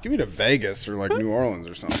 Give me to Vegas or like New Orleans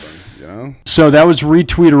or something, So that was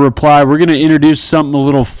retweet or reply. We're gonna introduce something a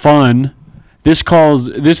little fun. This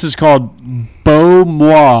is called Beau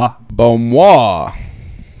Moi. Beaumois.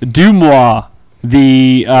 Du Moi,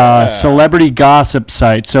 the celebrity gossip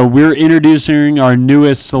site. So we're introducing our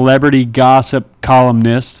newest celebrity gossip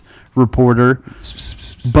columnist, reporter,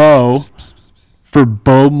 Beau, for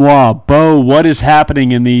Beau Moi. Beau, what is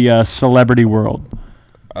happening in the celebrity world?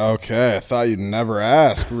 Okay, I thought you'd never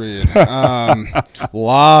ask, Reed.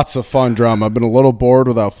 Lots of fun drama. I've been a little bored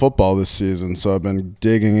without football this season, so I've been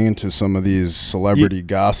digging into some of these celebrity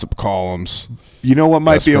gossip columns. You know what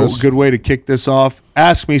might Yes, be a Chris? good way to kick this off?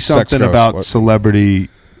 Ask me something ghosts, about what?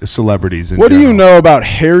 celebrities in What do you general. know about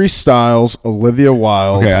Harry Styles, Olivia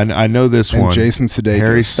Wilde, Okay, I know this and one. Jason Sudeikis?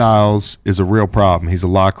 Harry Styles is a real problem. He's a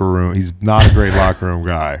locker room. He's not a great locker room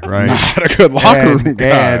guy, right? Not a good locker room guy.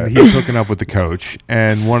 And he's hooking up with the coach.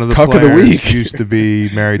 And one of the Cuck of the players week. used to be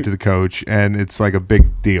married to the coach, and it's like a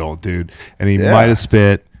big deal, dude. And he Yeah. might have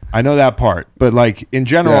spit I know that part, but like in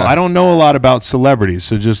general, Yeah. I don't know a lot about celebrities.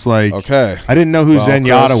 So just like, Okay. I didn't know who Well,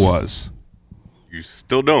 Zenyatta Chris. was. You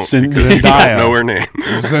still don't. Zendaya. because you don't know her name.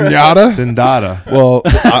 Zenyatta? Zenyatta. Well,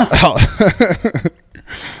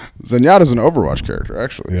 Zenyatta's an Overwatch character,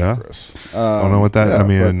 actually. Yeah? Chris. I don't know what that. I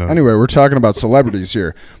mean, I but know. anyway, we're talking about celebrities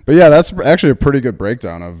here. But yeah, that's actually a pretty good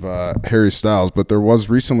breakdown of Harry Styles. But there was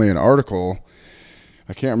recently an article,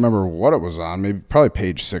 I can't remember what it was on, maybe probably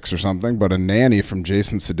page 6 or something, but a nanny from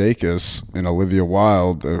Jason Sudeikis and Olivia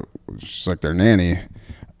Wilde, she's like their nanny,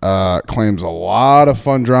 claims a lot of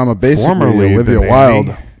fun drama. Basically, Formerly Olivia the nanny.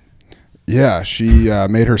 Wilde, yeah, she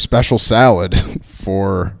made her special salad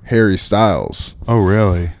for Harry Styles. Oh,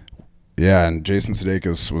 really? Yeah, and Jason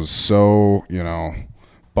Sudeikis was so,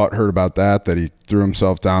 butthurt about that he threw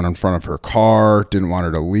himself down in front of her car, didn't want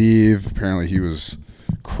her to leave. Apparently he was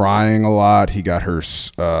crying a lot. He got her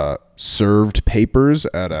served papers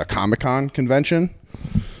at a Comic-Con convention.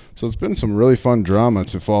 So it's been some really fun drama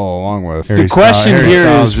to follow along with. Harry The question Harry here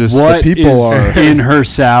Styles is just- what the people is are- in her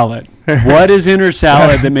salad? What is in her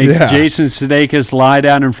salad that makes Yeah. Jason Sudeikis lie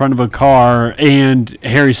down in front of a car and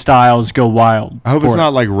Harry Styles go wild? I hope for it's it?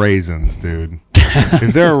 not like raisins, dude.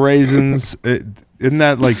 If there are raisins, isn't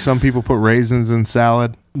that like some people put raisins in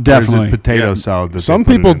salad? Definitely. Or is it potato Yeah. salad? That Some they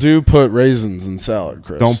put it people in? do put raisins in salad,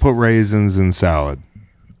 Chris. Don't put raisins in salad.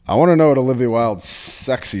 I want to know what Olivia Wilde's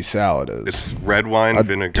sexy salad is. It's red wine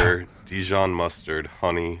vinegar, Dijon mustard,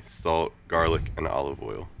 honey, salt, garlic, and olive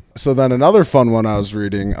oil. So then another fun one I was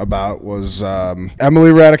reading about was Emily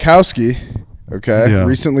Ratajkowski. Okay, Yeah.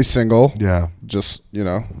 recently single. Yeah. Just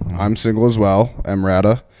I'm single as well.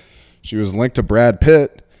 Emrata. She was linked to Brad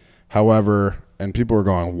Pitt. However, and people were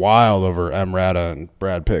going wild over Emrata and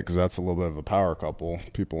Brad Pitt because that's a little bit of a power couple.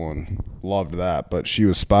 People loved that, but she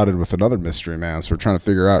was spotted with another mystery man. So we're trying to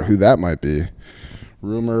figure out who that might be.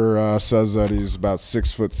 Rumor says that he's about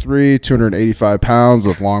 6'3", 285 pounds,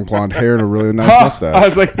 with long blonde hair and a really nice mustache. I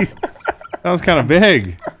was like, that was kind of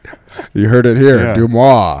big. You heard it here, Yeah.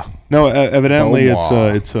 Dumois. No, evidently Wow.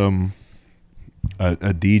 it's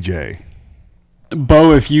a DJ.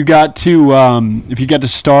 Bo, if you got to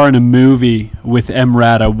star in a movie with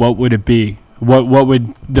Emrata, what would it be? What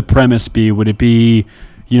would the premise be? Would it be,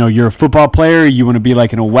 you're a football player, you want to be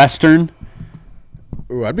like in a Western?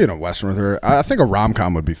 Ooh, I'd be in a Western with her. I think a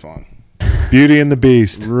rom-com would be fun. Beauty and the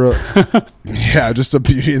Beast. Yeah, just a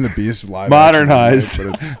Beauty and the Beast live Modernized. action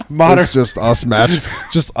remake, but it's, Modern- it's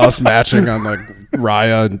just us matching on like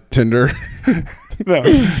Raya and Tinder. No.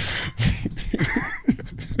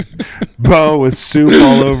 Bo with soup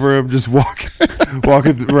all over him, just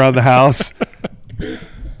walking around the house.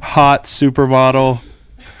 Hot supermodel,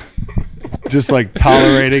 just like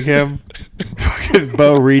tolerating him. Fucking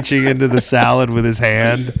Bo reaching into the salad with his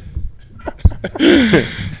hand.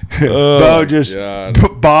 Bo just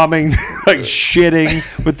God. bombing, like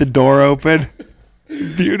shitting with the door open.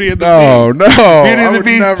 Beauty and the No, Beast. no. Beauty I and the would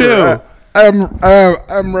Beast never. too.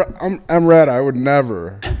 I'm red. I would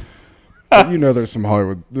never. But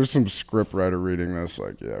there's some script writer reading this.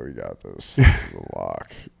 Like, yeah, we got this. This is a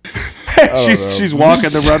lock. She's walking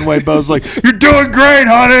the runway. Bo's like, "You're doing great,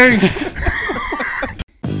 honey."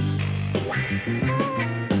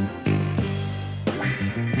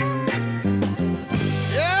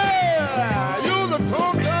 Yeah, you the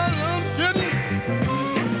tall guy I'm getting.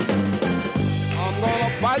 I'm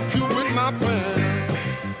gonna bite you with my pen.